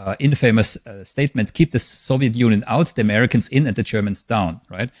 infamous statement, keep the Soviet Union out, the Americans in and the Germans down,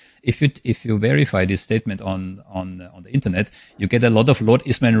 right? If you verify this statement on the internet, you get a lot of Lord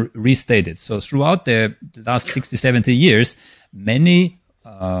Ismay restated. So throughout the last 60, 70 years, many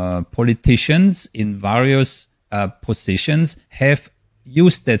politicians in various positions have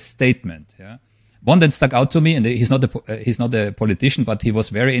used that statement. Yeah, one that stuck out to me, and he's not a politician, but he was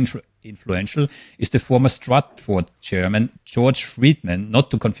very influential, is the former Stratford chairman George Friedman,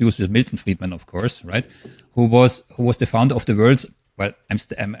 not to confuse with Milton Friedman, of course, right? Who was the founder of the world's, well, I'm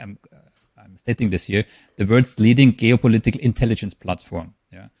stating this here, the world's leading geopolitical intelligence platform.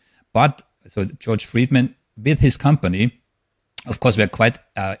 Yeah, but so George Friedman with his company, of course, were quite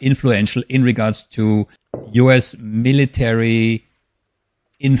influential in regards to U.S. military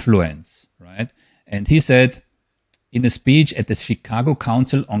influence, right? And he said in a speech at the Chicago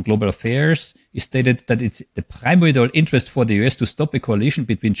Council on Global Affairs, he stated that it's the primordial interest for the U.S. to stop a coalition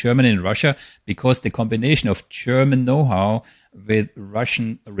between Germany and Russia because the combination of German know-how with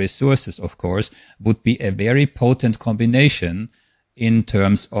Russian resources, of course, would be a very potent combination in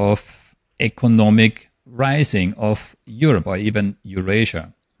terms of economic rising of Europe or even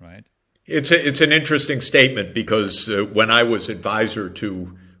Eurasia, right? It's an interesting statement because when I was advisor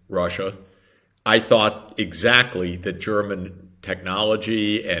to Russia, I thought exactly that German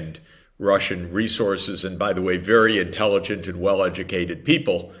technology and Russian resources, and by the way, very intelligent and well-educated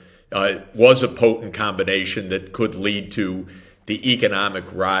people, was a potent combination that could lead to the economic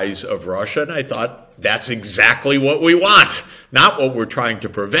rise of Russia. And I thought that's exactly what we want. Not what we're trying to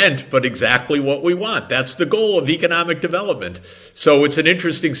prevent, but exactly what we want. That's the goal of economic development. So it's an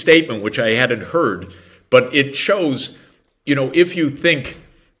interesting statement, which I hadn't heard, but it shows, if you think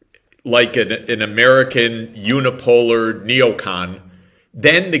like an American unipolar neocon,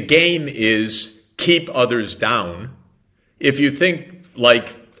 then the game is keep others down. If you think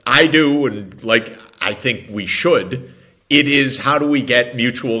like I do and like I think we should, it is how do we get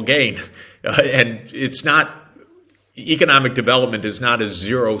mutual gain? And it's not, economic development is not a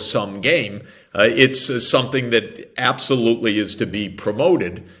zero-sum game. It's something that absolutely is to be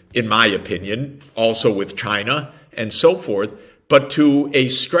promoted, in my opinion, also with China and so forth. But to a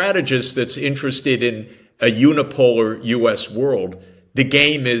strategist that's interested in a unipolar U.S. world, the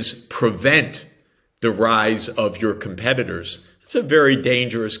game is prevent the rise of your competitors. It's a very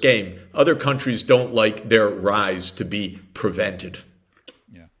dangerous game. Other countries don't like their rise to be prevented.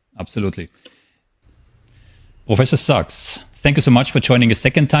 Yeah, absolutely. Professor Sachs, thank you so much for joining a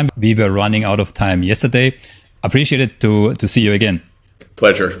second time. We were running out of time yesterday. Appreciate it to see you again.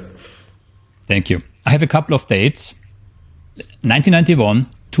 Pleasure. Thank you. I have a couple of dates. 1991,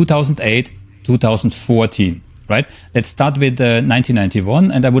 2008, 2014, right? Let's start with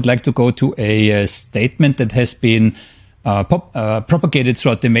 1991, and I would like to go to a statement that has been propagated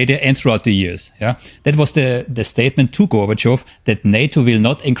throughout the media and throughout the years. Yeah, that was the statement to Gorbachev that NATO will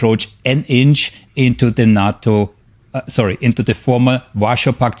not encroach an inch into the into the former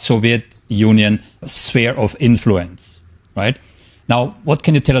Warsaw Pact Soviet Union sphere of influence. Right now, what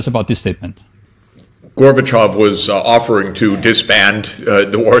can you tell us about this statement? Gorbachev was offering to disband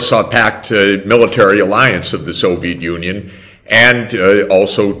the Warsaw Pact military alliance of the Soviet Union, and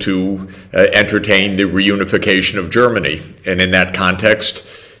also to entertain the reunification of Germany. And in that context,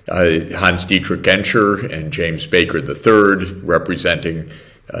 Hans-Dietrich Genscher and James Baker III, representing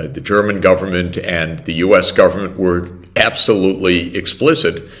the German government and the U.S. government, were absolutely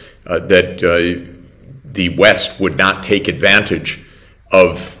explicit that the West would not take advantage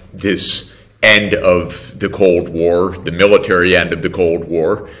of this end of the Cold War, the military end of the Cold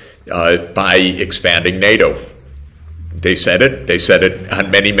War, by expanding NATO. They said it. They said it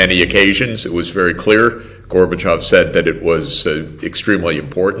on many, many occasions. It was very clear. Gorbachev said that it was extremely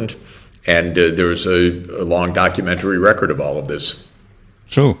important, and there's a long documentary record of all of this.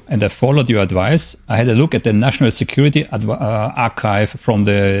 True, and I followed your advice. I had a look at the National Security Archive from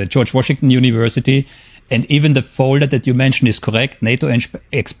the George Washington University, and even the folder that you mentioned is correct. NATO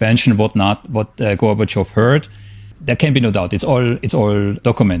expansion, what Gorbachev heard. There can be no doubt. It's all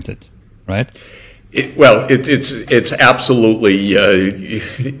documented, right? It's absolutely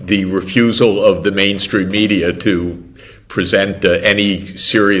the refusal of the mainstream media to present any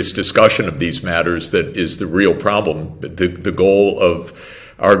serious discussion of these matters that is the real problem. The goal of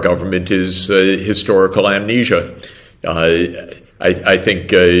our government is historical amnesia. I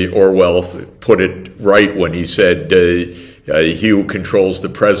think Orwell put it right when he said, he who controls the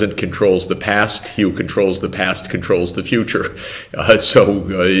present controls the past. He who controls the past controls the future. So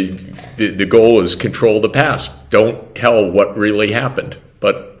the goal is control the past. Don't tell what really happened.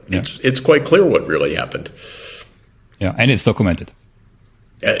 But it's quite clear what really happened. Yeah, and it's documented.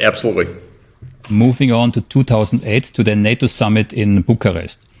 Absolutely. Moving on to 2008, to the NATO summit in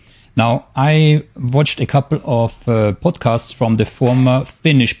Bucharest. Now, I watched a couple of podcasts from the former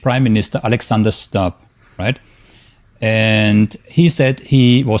Finnish Prime Minister Alexander Stubb, right? And he said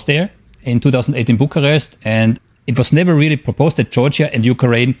he was there in 2008 in Bucharest, and it was never really proposed that Georgia and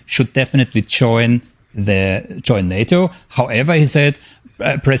Ukraine should definitely join NATO. However, he said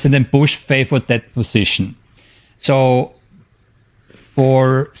President Bush favored that position. So,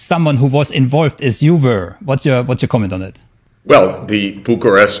 for someone who was involved as you were, what's your comment on it? Well, the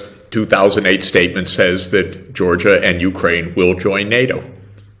Bucharest 2008 statement says that Georgia and Ukraine will join NATO.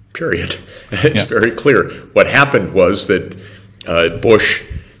 Period. It's very clear. What happened was that Bush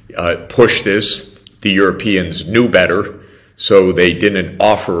pushed this. The Europeans knew better, so they didn't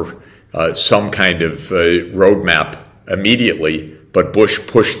offer some kind of roadmap immediately. But Bush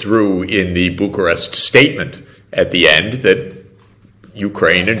pushed through in the Bucharest statement at the end that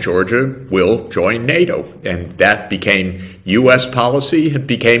Ukraine and Georgia will join NATO. And that became U.S. policy. It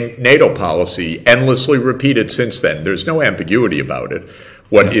became NATO policy, endlessly repeated since then. There's no ambiguity about it.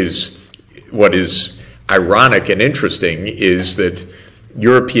 What is ironic and interesting is that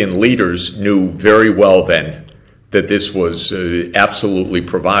European leaders knew very well then that this was absolutely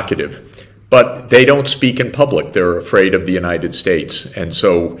provocative. But they don't speak in public. They're afraid of the United States. And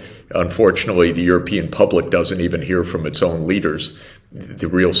so, unfortunately, the European public doesn't even hear from its own leaders the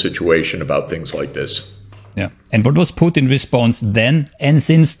real situation about things like this. Yeah. And what was Putin's response then and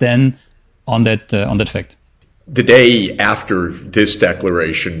since then on that fact? The day after this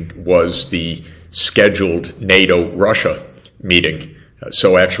declaration was the scheduled NATO-Russia meeting.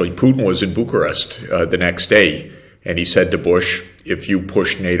 So actually, Putin was in Bucharest the next day, and he said to Bush, if you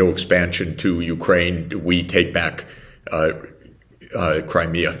push NATO expansion to Ukraine, we take back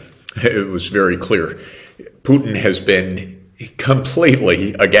Crimea. It was very clear. Putin has been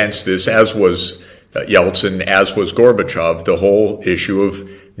completely against this, as was Yeltsin, as was Gorbachev. The whole issue of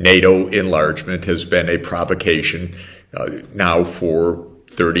NATO enlargement has been a provocation now for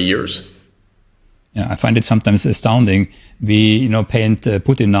 30 years. Yeah, I find it sometimes astounding. We, paint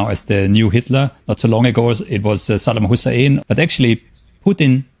Putin now as the new Hitler. Not so long ago, it was Saddam Hussein. But actually,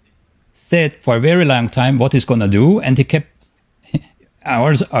 Putin said for a very long time what he's going to do, and he kept. I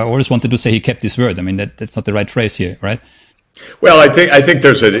always wanted to say he kept his word. I mean, that's not the right phrase here, right? Well, I think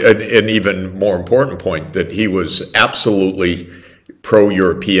there's an even more important point, that he was absolutely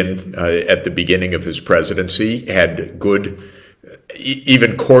pro-European at the beginning of his presidency, had good,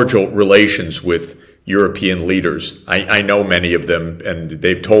 even cordial relations with European leaders. I know many of them, and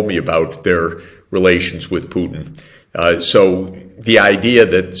they've told me about their relations with Putin. So the idea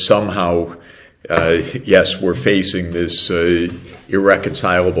that somehow yes, we're facing this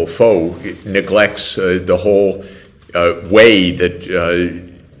irreconcilable foe. It neglects the whole way that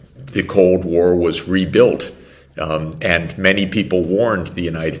the Cold War was rebuilt. And many people warned the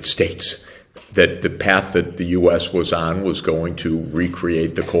United States that the path that the U.S. was on was going to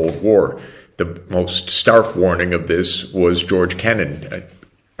recreate the Cold War. The most stark warning of this was George Kennan,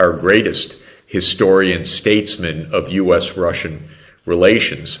 our greatest historian, statesman of U.S.-Russian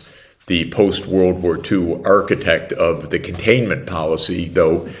relations, the post-World War II architect of the containment policy,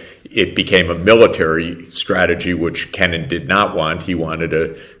 though it became a military strategy, which Kennan did not want. He wanted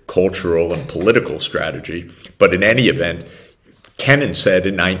a cultural and political strategy. But in any event, Kennan said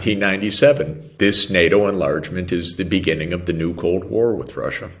in 1997, this NATO enlargement is the beginning of the new Cold War with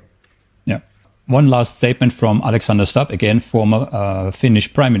Russia. Yeah. One last statement from Alexander Stubb, again, former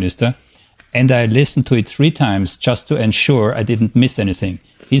Finnish Prime Minister. And I listened to it 3 times just to ensure I didn't miss anything.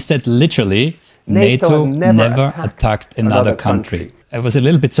 He said literally, NATO never attacked another country. I was a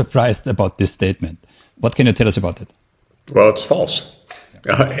little bit surprised about this statement. What can you tell us about it? Well, it's false.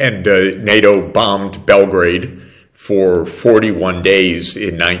 And NATO bombed Belgrade for 41 days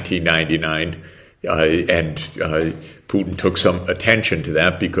in 1999. And Putin took some attention to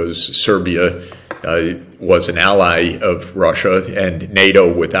that because Serbia was an ally of Russia, and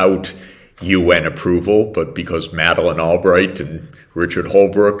NATO, without UN approval, but because Madeleine Albright and Richard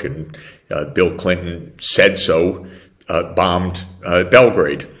Holbrooke and Bill Clinton said so, bombed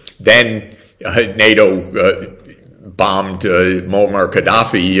Belgrade. Then NATO bombed Muammar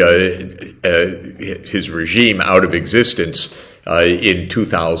Gaddafi, his regime, out of existence in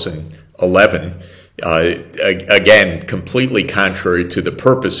 2011. Again, completely contrary to the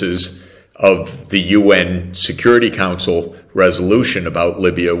purposes of the UN Security Council resolution about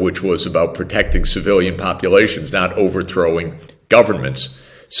Libya, which was about protecting civilian populations, not overthrowing governments.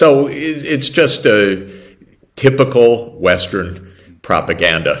 So it's just a typical Western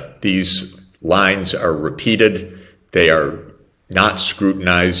propaganda. These lines are repeated. They are not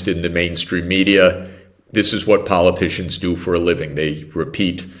scrutinized in the mainstream media. This is what politicians do for a living. They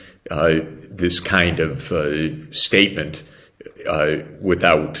repeat this kind of statement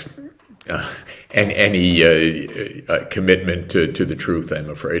without any commitment to the truth, I'm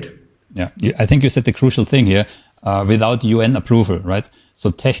afraid. Yeah, I think you said the crucial thing here, without UN approval, right? So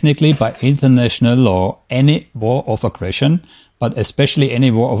technically, by international law, any war of aggression, but especially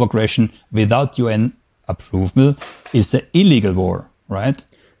any war of aggression without UN approval, is an illegal war, right?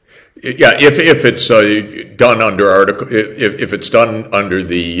 Yeah, if it's done under if it's done under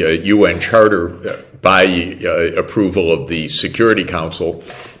the UN Charter by approval of the Security Council,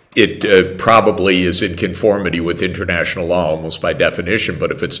 it probably is in conformity with international law almost by definition.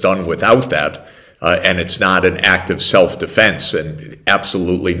 But if it's done without that, and it's not an act of self-defense, and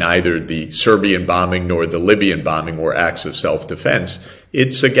absolutely neither the Serbian bombing nor the Libyan bombing were acts of self-defense,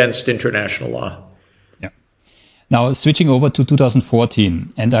 it's against international law. Yeah. Now, switching over to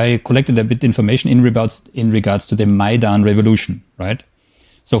 2014, and I collected a bit information in regards to the Maidan revolution, right?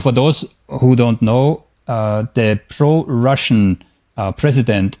 So for those who don't know, the pro-Russian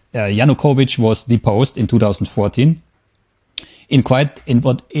President Yanukovych was deposed in 2014 in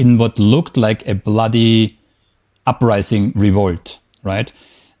what looked like a bloody uprising revolt, right?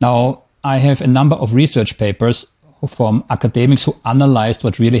 Now, I have a number of research papers from academics who analyzed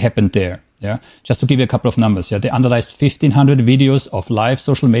what really happened there. Yeah, just to give you a couple of numbers. Yeah, they analyzed 1,500 videos of live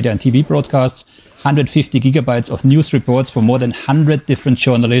social media and TV broadcasts, 150 gigabytes of news reports from more than 100 different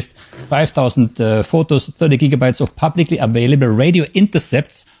journalists, 5,000 photos, 30 gigabytes of publicly available radio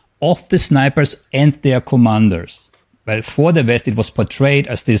intercepts of the snipers and their commanders. Well, for the West, it was portrayed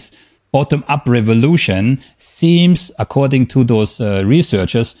as this bottom-up revolution. Seems, according to those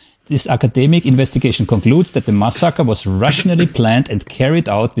researchers, this academic investigation concludes that the massacre was rationally planned and carried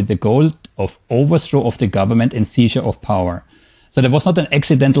out with the goal of overthrow of the government and seizure of power. So there was not an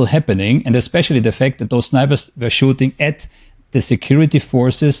accidental happening, and especially the fact that those snipers were shooting at the security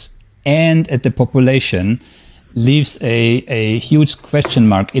forces and at the population leaves a huge question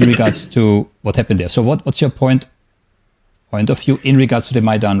mark in regards to what happened there. So what's your point of view in regards to the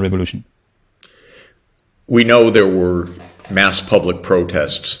Maidan revolution? We know there were mass public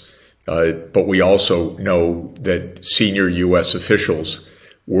protests, but we also know that senior U.S. officials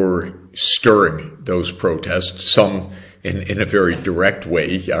were stirring those protests, some in a very direct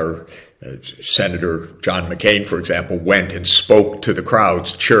way. Our Senator John McCain, for example, went and spoke to the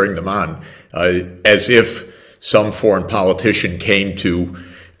crowds, cheering them on, as if some foreign politician came to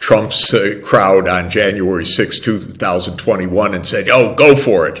Trump's crowd on January 6, 2021 and said, "Oh, go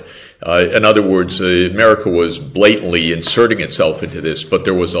for it." In other words, America was blatantly inserting itself into this, but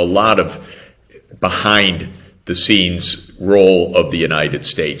there was a lot of behind the scenes role of the United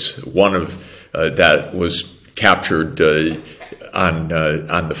States. One of that was captured on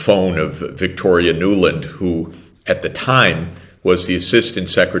the phone of Victoria Nuland, who at the time was the Assistant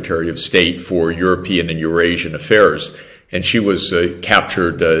Secretary of State for European and Eurasian Affairs. And she was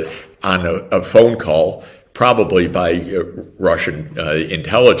captured on a phone call, probably by Russian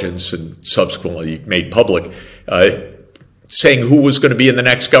intelligence and subsequently made public, saying who was going to be in the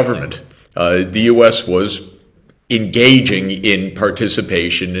next government. The U.S. was engaging in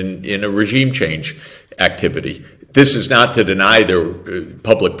participation in a regime change activity. This is not to deny their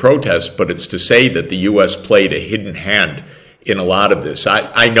public protest, but it's to say that the U.S. played a hidden hand in a lot of this.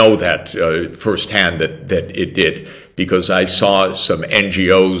 I know that firsthand that it did, because I saw some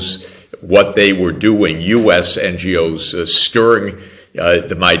NGOs, what they were doing, U.S. NGOs stirring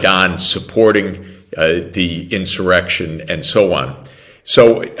the Maidan, supporting the insurrection, and so on.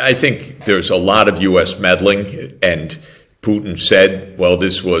 So I think there's a lot of U.S. meddling, and Putin said, well,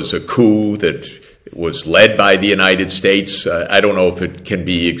 this was a coup that was led by the United States. I don't know if it can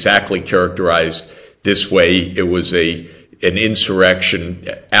be exactly characterized this way. It was an insurrection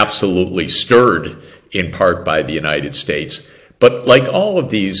absolutely stirred in part by the United States. But like all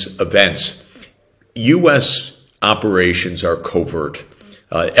of these events, U.S. operations are covert.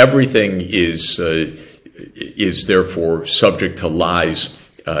 Everything is therefore subject to lies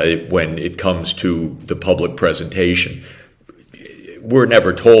when it comes to the public presentation. We're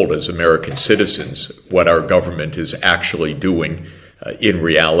never told as American citizens what our government is actually doing. In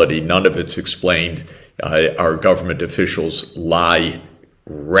reality, none of it's explained. Our government officials lie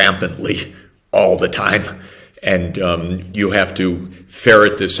rampantly all the time, and you have to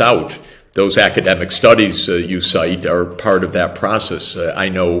ferret this out. Those academic studies you cite are part of that process. I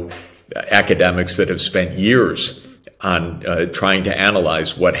know academics that have spent years on trying to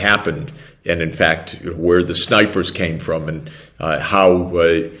analyze what happened, and in fact, where the snipers came from, and how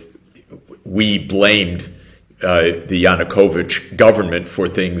we blamed the Yanukovych government for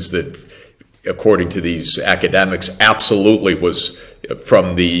things that, according to these academics, absolutely was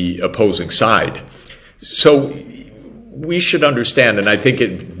from the opposing side. So we should understand, and I think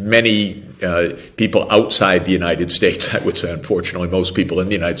many people outside the United States, I would say, unfortunately, most people in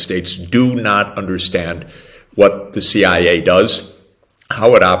the United States do not understand what the CIA does,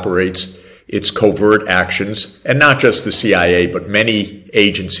 how it operates, its covert actions, and not just the CIA, but many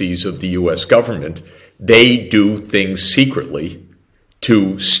agencies of the U.S. government. They do things secretly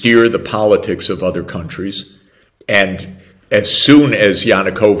to steer the politics of other countries. And as soon as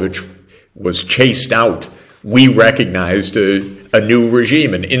Yanukovych was chased out, we recognized a new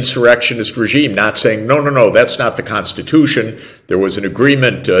regime, an insurrectionist regime, not saying, no, that's not the Constitution. There was an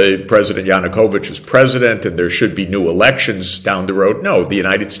agreement, President Yanukovych is president, and there should be new elections down the road. No, the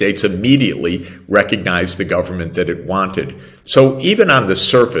United States immediately recognized the government that it wanted. So even on the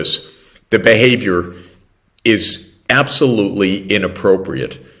surface, the behavior is absolutely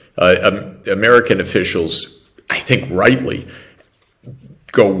inappropriate. American officials, I think rightly,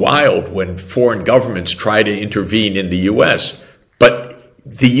 go wild when foreign governments try to intervene in the U.S., but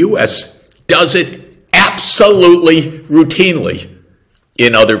the U.S. does it absolutely routinely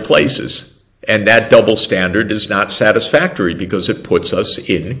in other places. And that double standard is not satisfactory because it puts us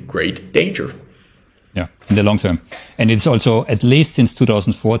in great danger. Yeah, in the long term. And it's also, at least since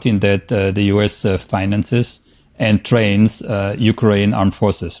 2014, that the U.S. finances and trains Ukraine armed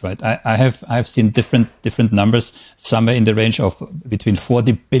forces, right? I have seen different numbers, somewhere in the range of between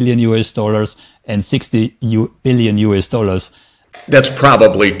 $40 billion and $60 billion. That's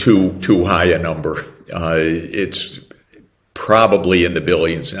probably too high a number. It's probably in the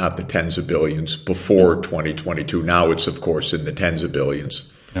billions, not the tens of billions, before 2022. Now it's, of course, in the tens of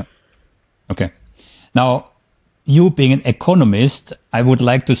billions. Yeah. Okay. Now, you being an economist, I would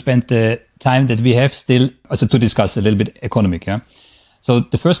like to spend the time that we have still also to discuss a little bit economic. Yeah. So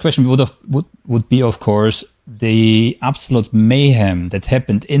the first question would be, of course, the absolute mayhem that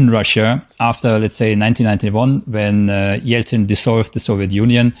happened in Russia after, let's say, 1991, when Yeltsin dissolved the Soviet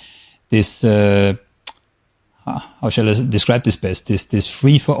Union. This, how shall I describe this best? This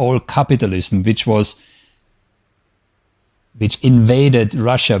free-for-all capitalism, which invaded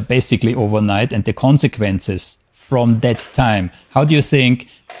Russia basically overnight, and the consequences from that time. How do you think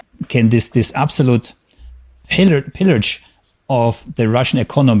can this absolute pillage of the Russian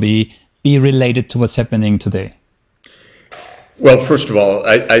economy be related to what's happening today? Well, first of all,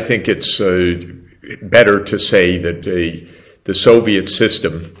 I think it's better to say that the Soviet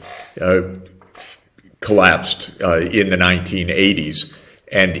system collapsed in the 1980s,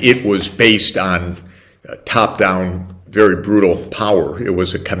 and it was based on top-down very brutal power. It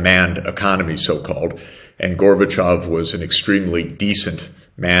was a command economy, so-called, and Gorbachev was an extremely decent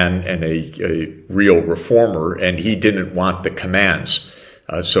man and a real reformer, and he didn't want the commands.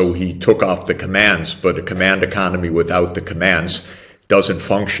 So he took off the commands, but a command economy without the commands doesn't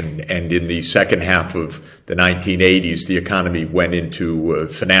function. And in the second half of the 1980s, the economy went into a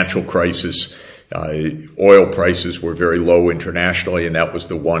financial crisis. Oil prices were very low internationally, and that was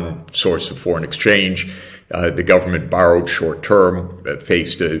the one source of foreign exchange. The government borrowed short term,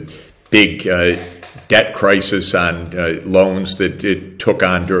 faced a big debt crisis on loans that it took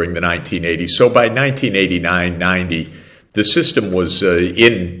on during the 1980s. So by 1989-90, the system was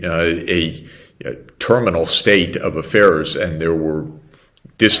in a terminal state of affairs, and there were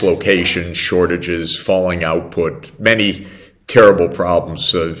dislocations, shortages, falling output, many terrible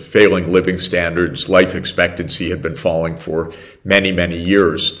problems, failing living standards. Life expectancy had been falling for many, many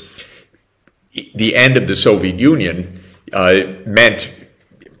years. The end of the Soviet Union meant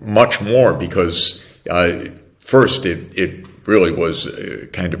much more because first, it really was a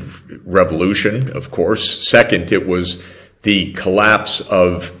kind of revolution, of course. Second, it was the collapse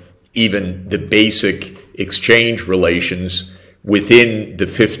of even the basic exchange relations within the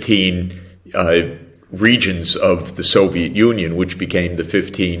 15 regions of the Soviet Union, which became the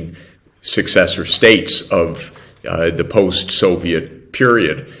 15 successor states of the post-Soviet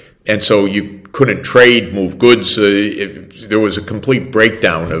period. And so you couldn't trade, move goods. There was a complete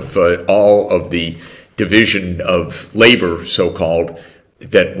breakdown of all of the division of labor, so-called,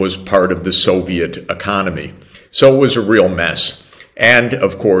 that was part of the Soviet economy. So it was a real mess. And,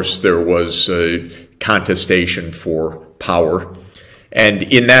 of course, there was contestation for power. And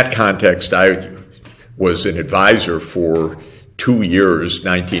in that context, I was an advisor for 2 years,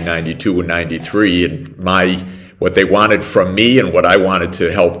 1992 and 93, and what they wanted from me and what I wanted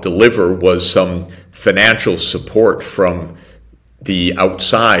to help deliver was some financial support from the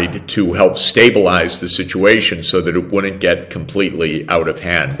outside to help stabilize the situation so that it wouldn't get completely out of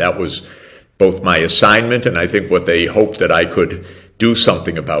hand. That was both my assignment and I think what they hoped that I could do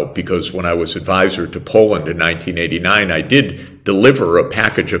something about, because when I was advisor to Poland in 1989, I did deliver a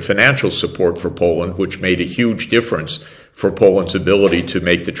package of financial support for Poland, which made a huge difference for Poland's ability to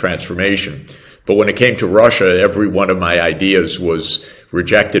make the transformation. But when it came to Russia, every one of my ideas was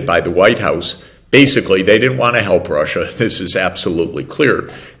rejected by the White House. Basically, they didn't want to help Russia. This is absolutely clear.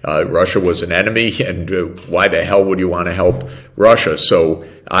 Russia was an enemy, and why the hell would you want to help Russia? So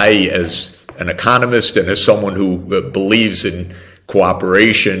I, as an economist and as someone who believes in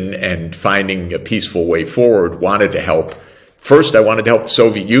cooperation and finding a peaceful way forward, wanted to help. First, I wanted to help the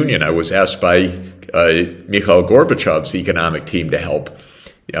Soviet Union. I was asked by Mikhail Gorbachev's economic team to help.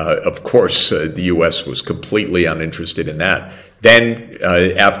 Of course, the U.S. was completely uninterested in that. Then,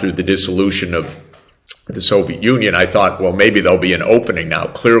 after the dissolution of the Soviet Union, I thought, well, maybe there'll be an opening now.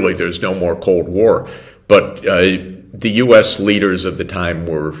 Clearly, there's no more Cold War. But the U.S. leaders of the time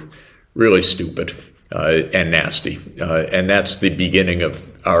were really stupid and nasty. And that's the beginning of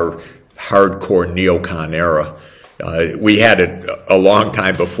our hardcore neocon era. We had it a long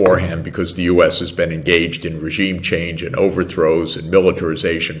time beforehand because the U.S. has been engaged in regime change and overthrows and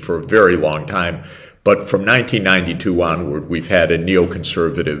militarization for a very long time. But from 1992 onward, we've had a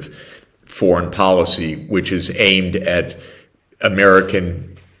neoconservative foreign policy which is aimed at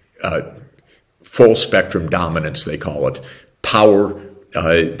American full spectrum dominance, they call it, power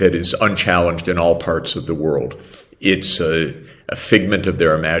that is unchallenged in all parts of the world. It's a figment of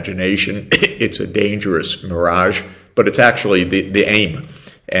their imagination. It's a dangerous mirage, but it's actually the aim.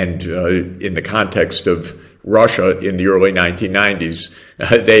 And in the context of Russia in the early 1990s,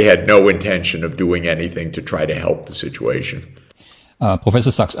 they had no intention of doing anything to try to help the situation.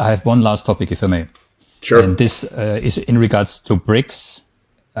 Professor Sachs, I have one last topic, if I may. Sure. And this is in regards to BRICS.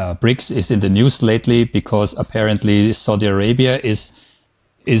 BRICS is in the news lately because apparently Saudi Arabia is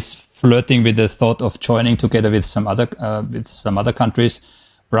flirting with the thought of joining together with some other countries: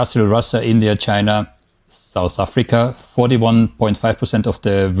 Brazil, Russia, India, China, South Africa. 41.5% of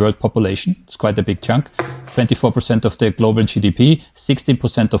the world population. It's quite a big chunk. 24% of the global GDP,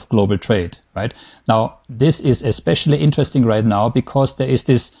 16% of global trade, right? Now, this is especially interesting right now because there is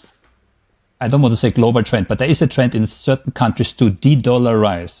this, I don't want to say global trend, but there is a trend in certain countries to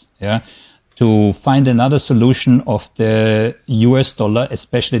de-dollarize, yeah, to find another solution of the US dollar,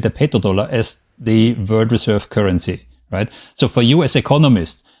 especially the petrodollar, as the world reserve currency, right? So for you as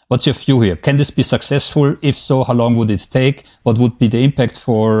economist, what's your view here? Can this be successful? If so, how long would it take? What would be the impact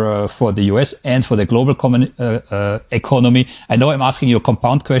for the US and for the global economy? I know I'm asking you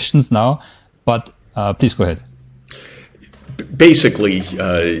compound questions now, but please go ahead. Basically,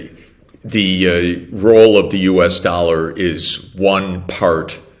 the role of the U.S. dollar is one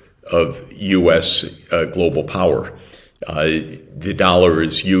part of U.S. Global power. The dollar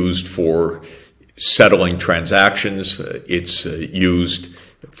is used for settling transactions. It's used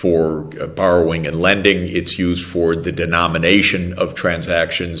for borrowing and lending. It's used for the denomination of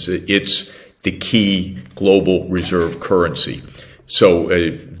transactions. It's the key global reserve currency. So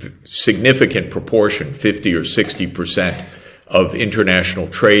a significant proportion, 50 or 60% of international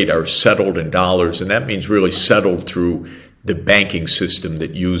trade are settled in dollars, and that means really settled through the banking system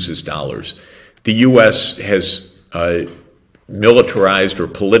that uses dollars. The U.S. has militarized or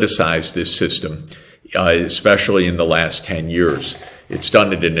politicized this system, especially in the last 10 years. It's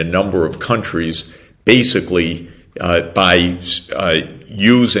done it in a number of countries, basically by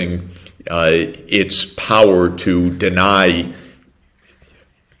using its power to deny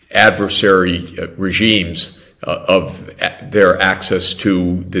adversary regimes of their access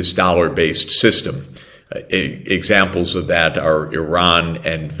to this dollar-based system. Examples of that are Iran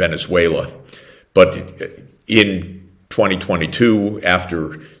and Venezuela. But in 2022,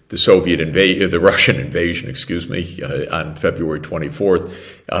 after the Russian invasion, on February 24th,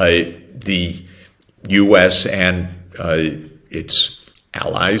 the U.S. and its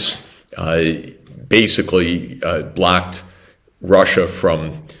allies basically blocked Russia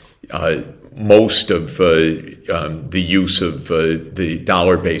from most of the use of the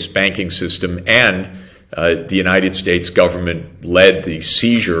dollar-based banking system, and the United States government led the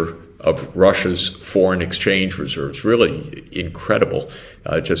seizure of Russia's foreign exchange reserves. Really incredible,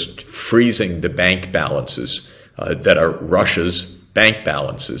 just freezing the bank balances that are Russia's bank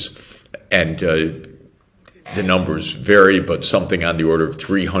balances. And the numbers vary, but something on the order of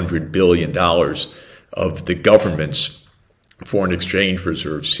 $300 billion of the government's foreign exchange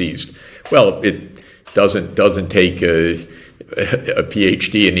reserves seized. Well, it doesn't take a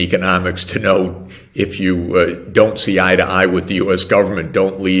PhD in economics to know if you don't see eye to eye with the U.S. government,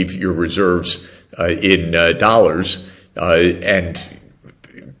 don't leave your reserves in dollars. And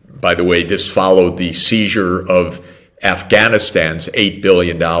by the way, this followed the seizure of Afghanistan's $8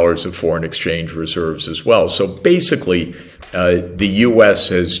 billion of foreign exchange reserves as well. So basically, the U.S.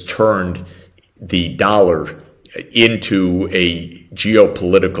 has turned the dollar into a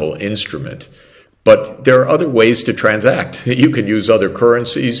geopolitical instrument. But there are other ways to transact. You can use other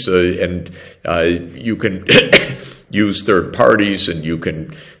currencies, and you can use third parties, and you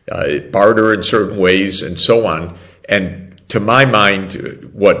can barter in certain ways, and so on. And to my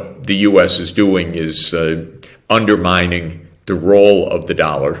mind, what the U.S. is doing is undermining the role of the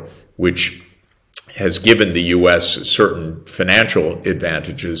dollar, which has given the U.S. certain financial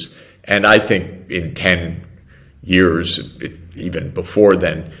advantages. And I think in 10 years, even before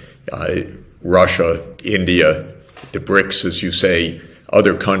then, Russia, India, the BRICS, as you say,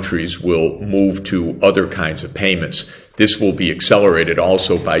 other countries will move to other kinds of payments. This will be accelerated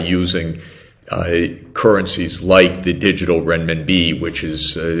also by using currencies like the digital renminbi, which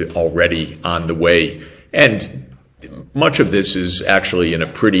is already on the way. And much of this is actually in a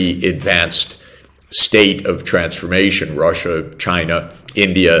pretty advanced state of transformation. Russia, China,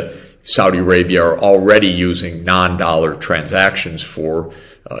 India, Saudi Arabia are already using non-dollar transactions for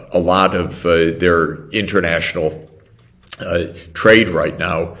a lot of their international trade right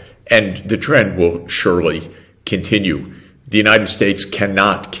now, and the trend will surely continue. The United States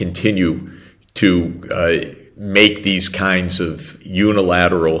cannot continue to make these kinds of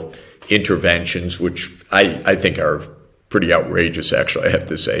unilateral interventions, which I think are pretty outrageous, actually, I have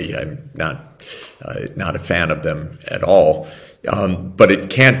to say. I'm not a fan of them at all. But it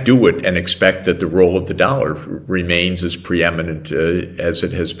can't do it and expect that the role of the dollar remains as preeminent as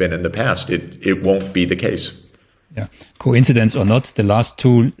it has been in the past. It won't be the case. Yeah. Coincidence or not, the last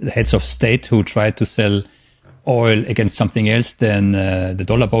two heads of state who tried to sell oil against something else than the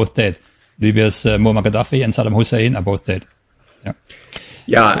dollar, both dead. Libya's Muammar Gaddafi and Saddam Hussein are both dead. Yeah.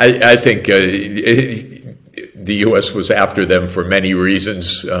 Yeah, I think the U.S. was after them for many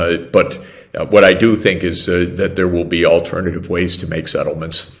reasons, but what I do think is that there will be alternative ways to make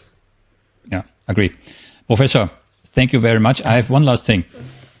settlements. Yeah, agree. Professor, thank you very much. I have one last thing.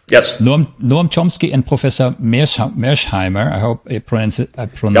 Yes. Noam Chomsky and Professor Mearsheimer, I hope I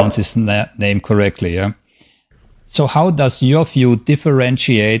pronounce his name correctly. Yeah. So how does your view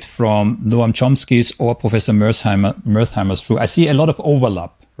differentiate from Noam Chomsky's or Professor Mearsheimer's view? I see a lot of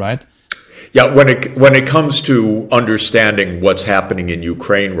overlap, right? Yeah, when it comes to understanding what's happening in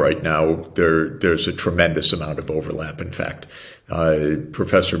Ukraine right now, there's a tremendous amount of overlap. In fact,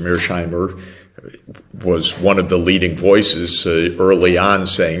 Professor Mearsheimer was one of the leading voices early on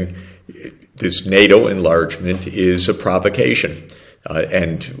saying this NATO enlargement is a provocation.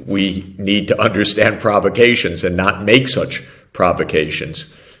 And we need to understand provocations and not make such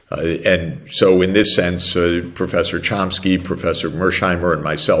provocations. And so in this sense, Professor Chomsky, Professor Mersheimer, and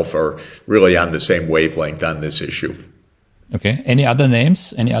myself are really on the same wavelength on this issue. Okay. Any other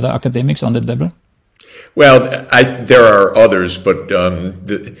names? Any other academics on that level? Well, there are others, but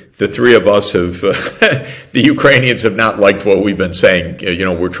the three of us have, the Ukrainians have not liked what we've been saying.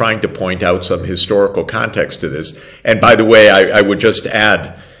 We're trying to point out some historical context to this. And by the way, I would just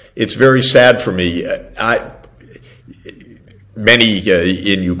add, it's very sad for me. Many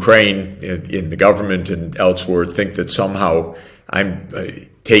in Ukraine, in the government and elsewhere, think that somehow I'm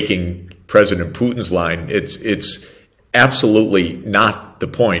taking President Putin's line. It's absolutely not the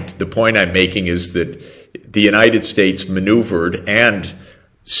point. The point I'm making is that the United States maneuvered, and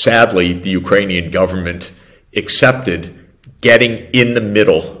sadly the Ukrainian government accepted getting in the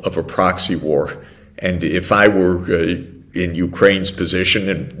middle of a proxy war. And if I were in Ukraine's position,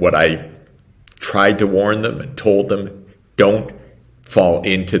 and what I tried to warn them and told them, don't fall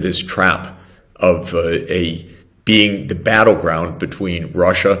into this trap of being the battleground between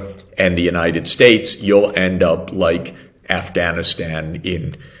Russia and the United States. You'll end up like Afghanistan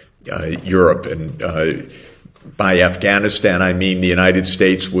in Europe. And by Afghanistan, I mean the United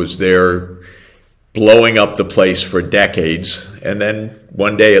States was there blowing up the place for decades, and then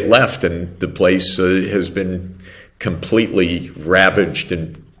one day it left, and the place has been completely ravaged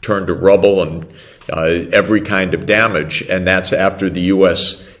and turned to rubble and every kind of damage. And that's after the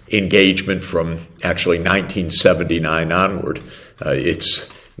U.S. engagement from actually 1979 onward. It's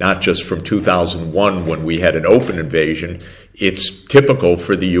not just from 2001 when we had an open invasion. It's typical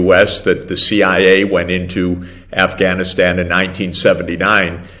for the U.S. that the CIA went into Afghanistan in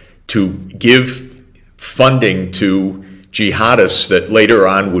 1979 to give funding to jihadists that later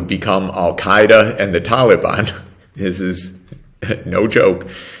on would become Al-Qaeda and the Taliban. This is no joke,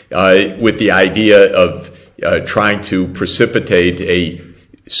 with the idea of trying to precipitate a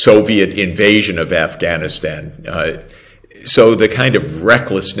Soviet invasion of Afghanistan. So the kind of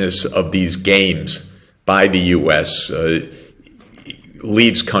recklessness of these games by the U.S.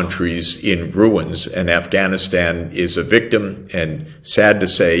 Leaves countries in ruins, and Afghanistan is a victim, and sad to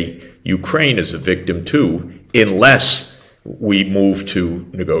say, Ukraine is a victim too, unless we move to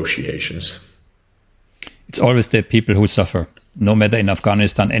negotiations. It's always the people who suffer. No matter in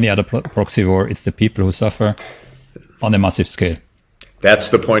Afghanistan, any other proxy war, it's the people who suffer on a massive scale. That's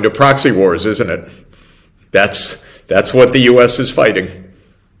the point of proxy wars, isn't it? That's what the U.S. is fighting.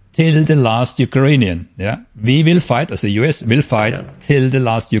 Till the last Ukrainian, yeah. We will fight, as the US will fight, till the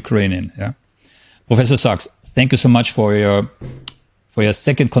last Ukrainian, yeah. Professor Sachs, thank you so much for your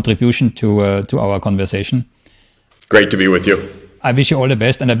second contribution to our conversation. Great to be with you. I wish you all the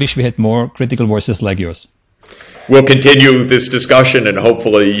best, and I wish we had more critical voices like yours. We'll continue this discussion, and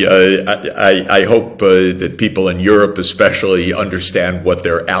hopefully, I hope that people in Europe especially understand what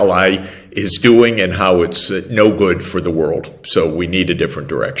their ally is doing and how it's no good for the world. So we need a different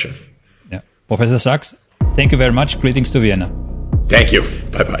direction. Yeah. Professor Sachs, thank you very much. Greetings to Vienna. Thank you.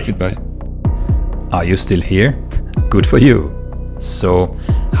 Bye-bye. Goodbye. Are you still here? Good for you. So,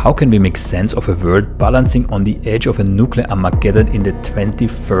 how can we make sense of a world balancing on the edge of a nuclear Armageddon in the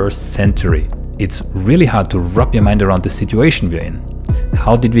 21st century? It's really hard to wrap your mind around the situation we're in.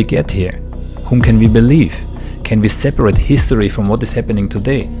 How did we get here? Whom can we believe? Can we separate history from what is happening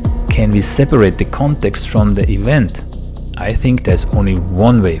today? Can we separate the context from the event? I think there's only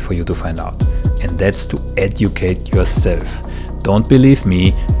one way for you to find out, and that's to educate yourself. Don't believe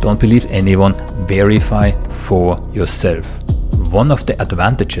me, don't believe anyone, verify for yourself. One of the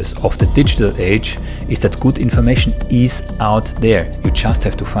advantages of the digital age is that good information is out there, you just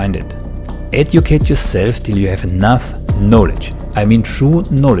have to find it. Educate yourself till you have enough knowledge. I mean true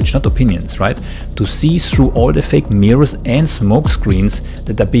knowledge, not opinions, right? To see through all the fake mirrors and smoke screens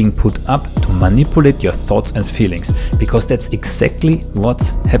that are being put up to manipulate your thoughts and feelings, because that's exactly what's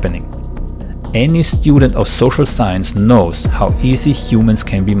happening. Any student of social science knows how easy humans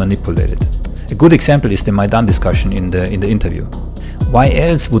can be manipulated. A good example is the Maidan discussion in the interview. Why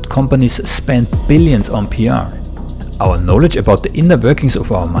else would companies spend billions on PR? Our knowledge about the inner workings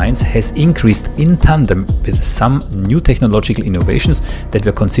of our minds has increased in tandem with some new technological innovations that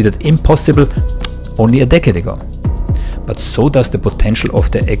were considered impossible only a decade ago. But so does the potential of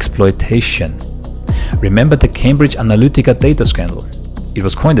the exploitation. Remember the Cambridge Analytica data scandal? It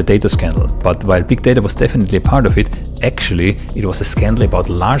was coined a data scandal, but while big data was definitely a part of it, actually it was a scandal about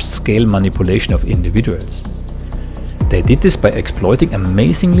large-scale manipulation of individuals. They did this by exploiting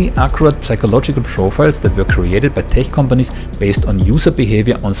amazingly accurate psychological profiles that were created by tech companies based on user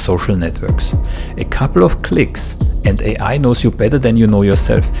behavior on social networks. A couple of clicks and AI knows you better than you know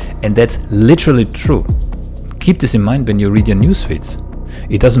yourself, and that's literally true. Keep this in mind when you read your news feeds.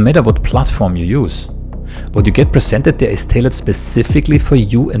 It doesn't matter what platform you use. What you get presented there is tailored specifically for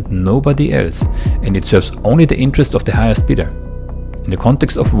you and nobody else, and it serves only the interests of the highest bidder. In the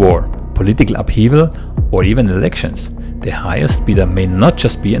context of war, political upheaval, or even elections, the highest bidder may not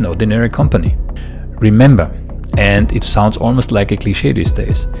just be an ordinary company. Remember, and it sounds almost like a cliche these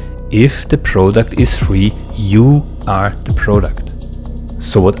days, if the product is free, you are the product.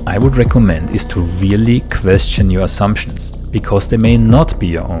 So what I would recommend is to really question your assumptions, because they may not be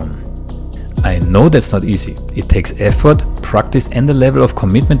your own. I know that's not easy. It takes effort, practice, and a level of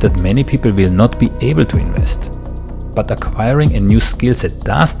commitment that many people will not be able to invest. But acquiring a new skill set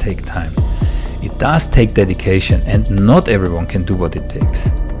does take time. It does take dedication, and not everyone can do what it takes.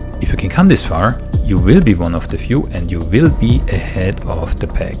 If you can come this far, you will be one of the few and you will be ahead of the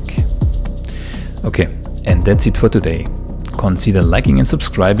pack. Okay, and that's it for today. Consider liking and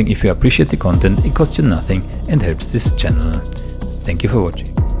subscribing if you appreciate the content. It costs you nothing and helps this channel. Thank you for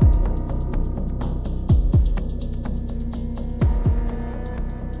watching.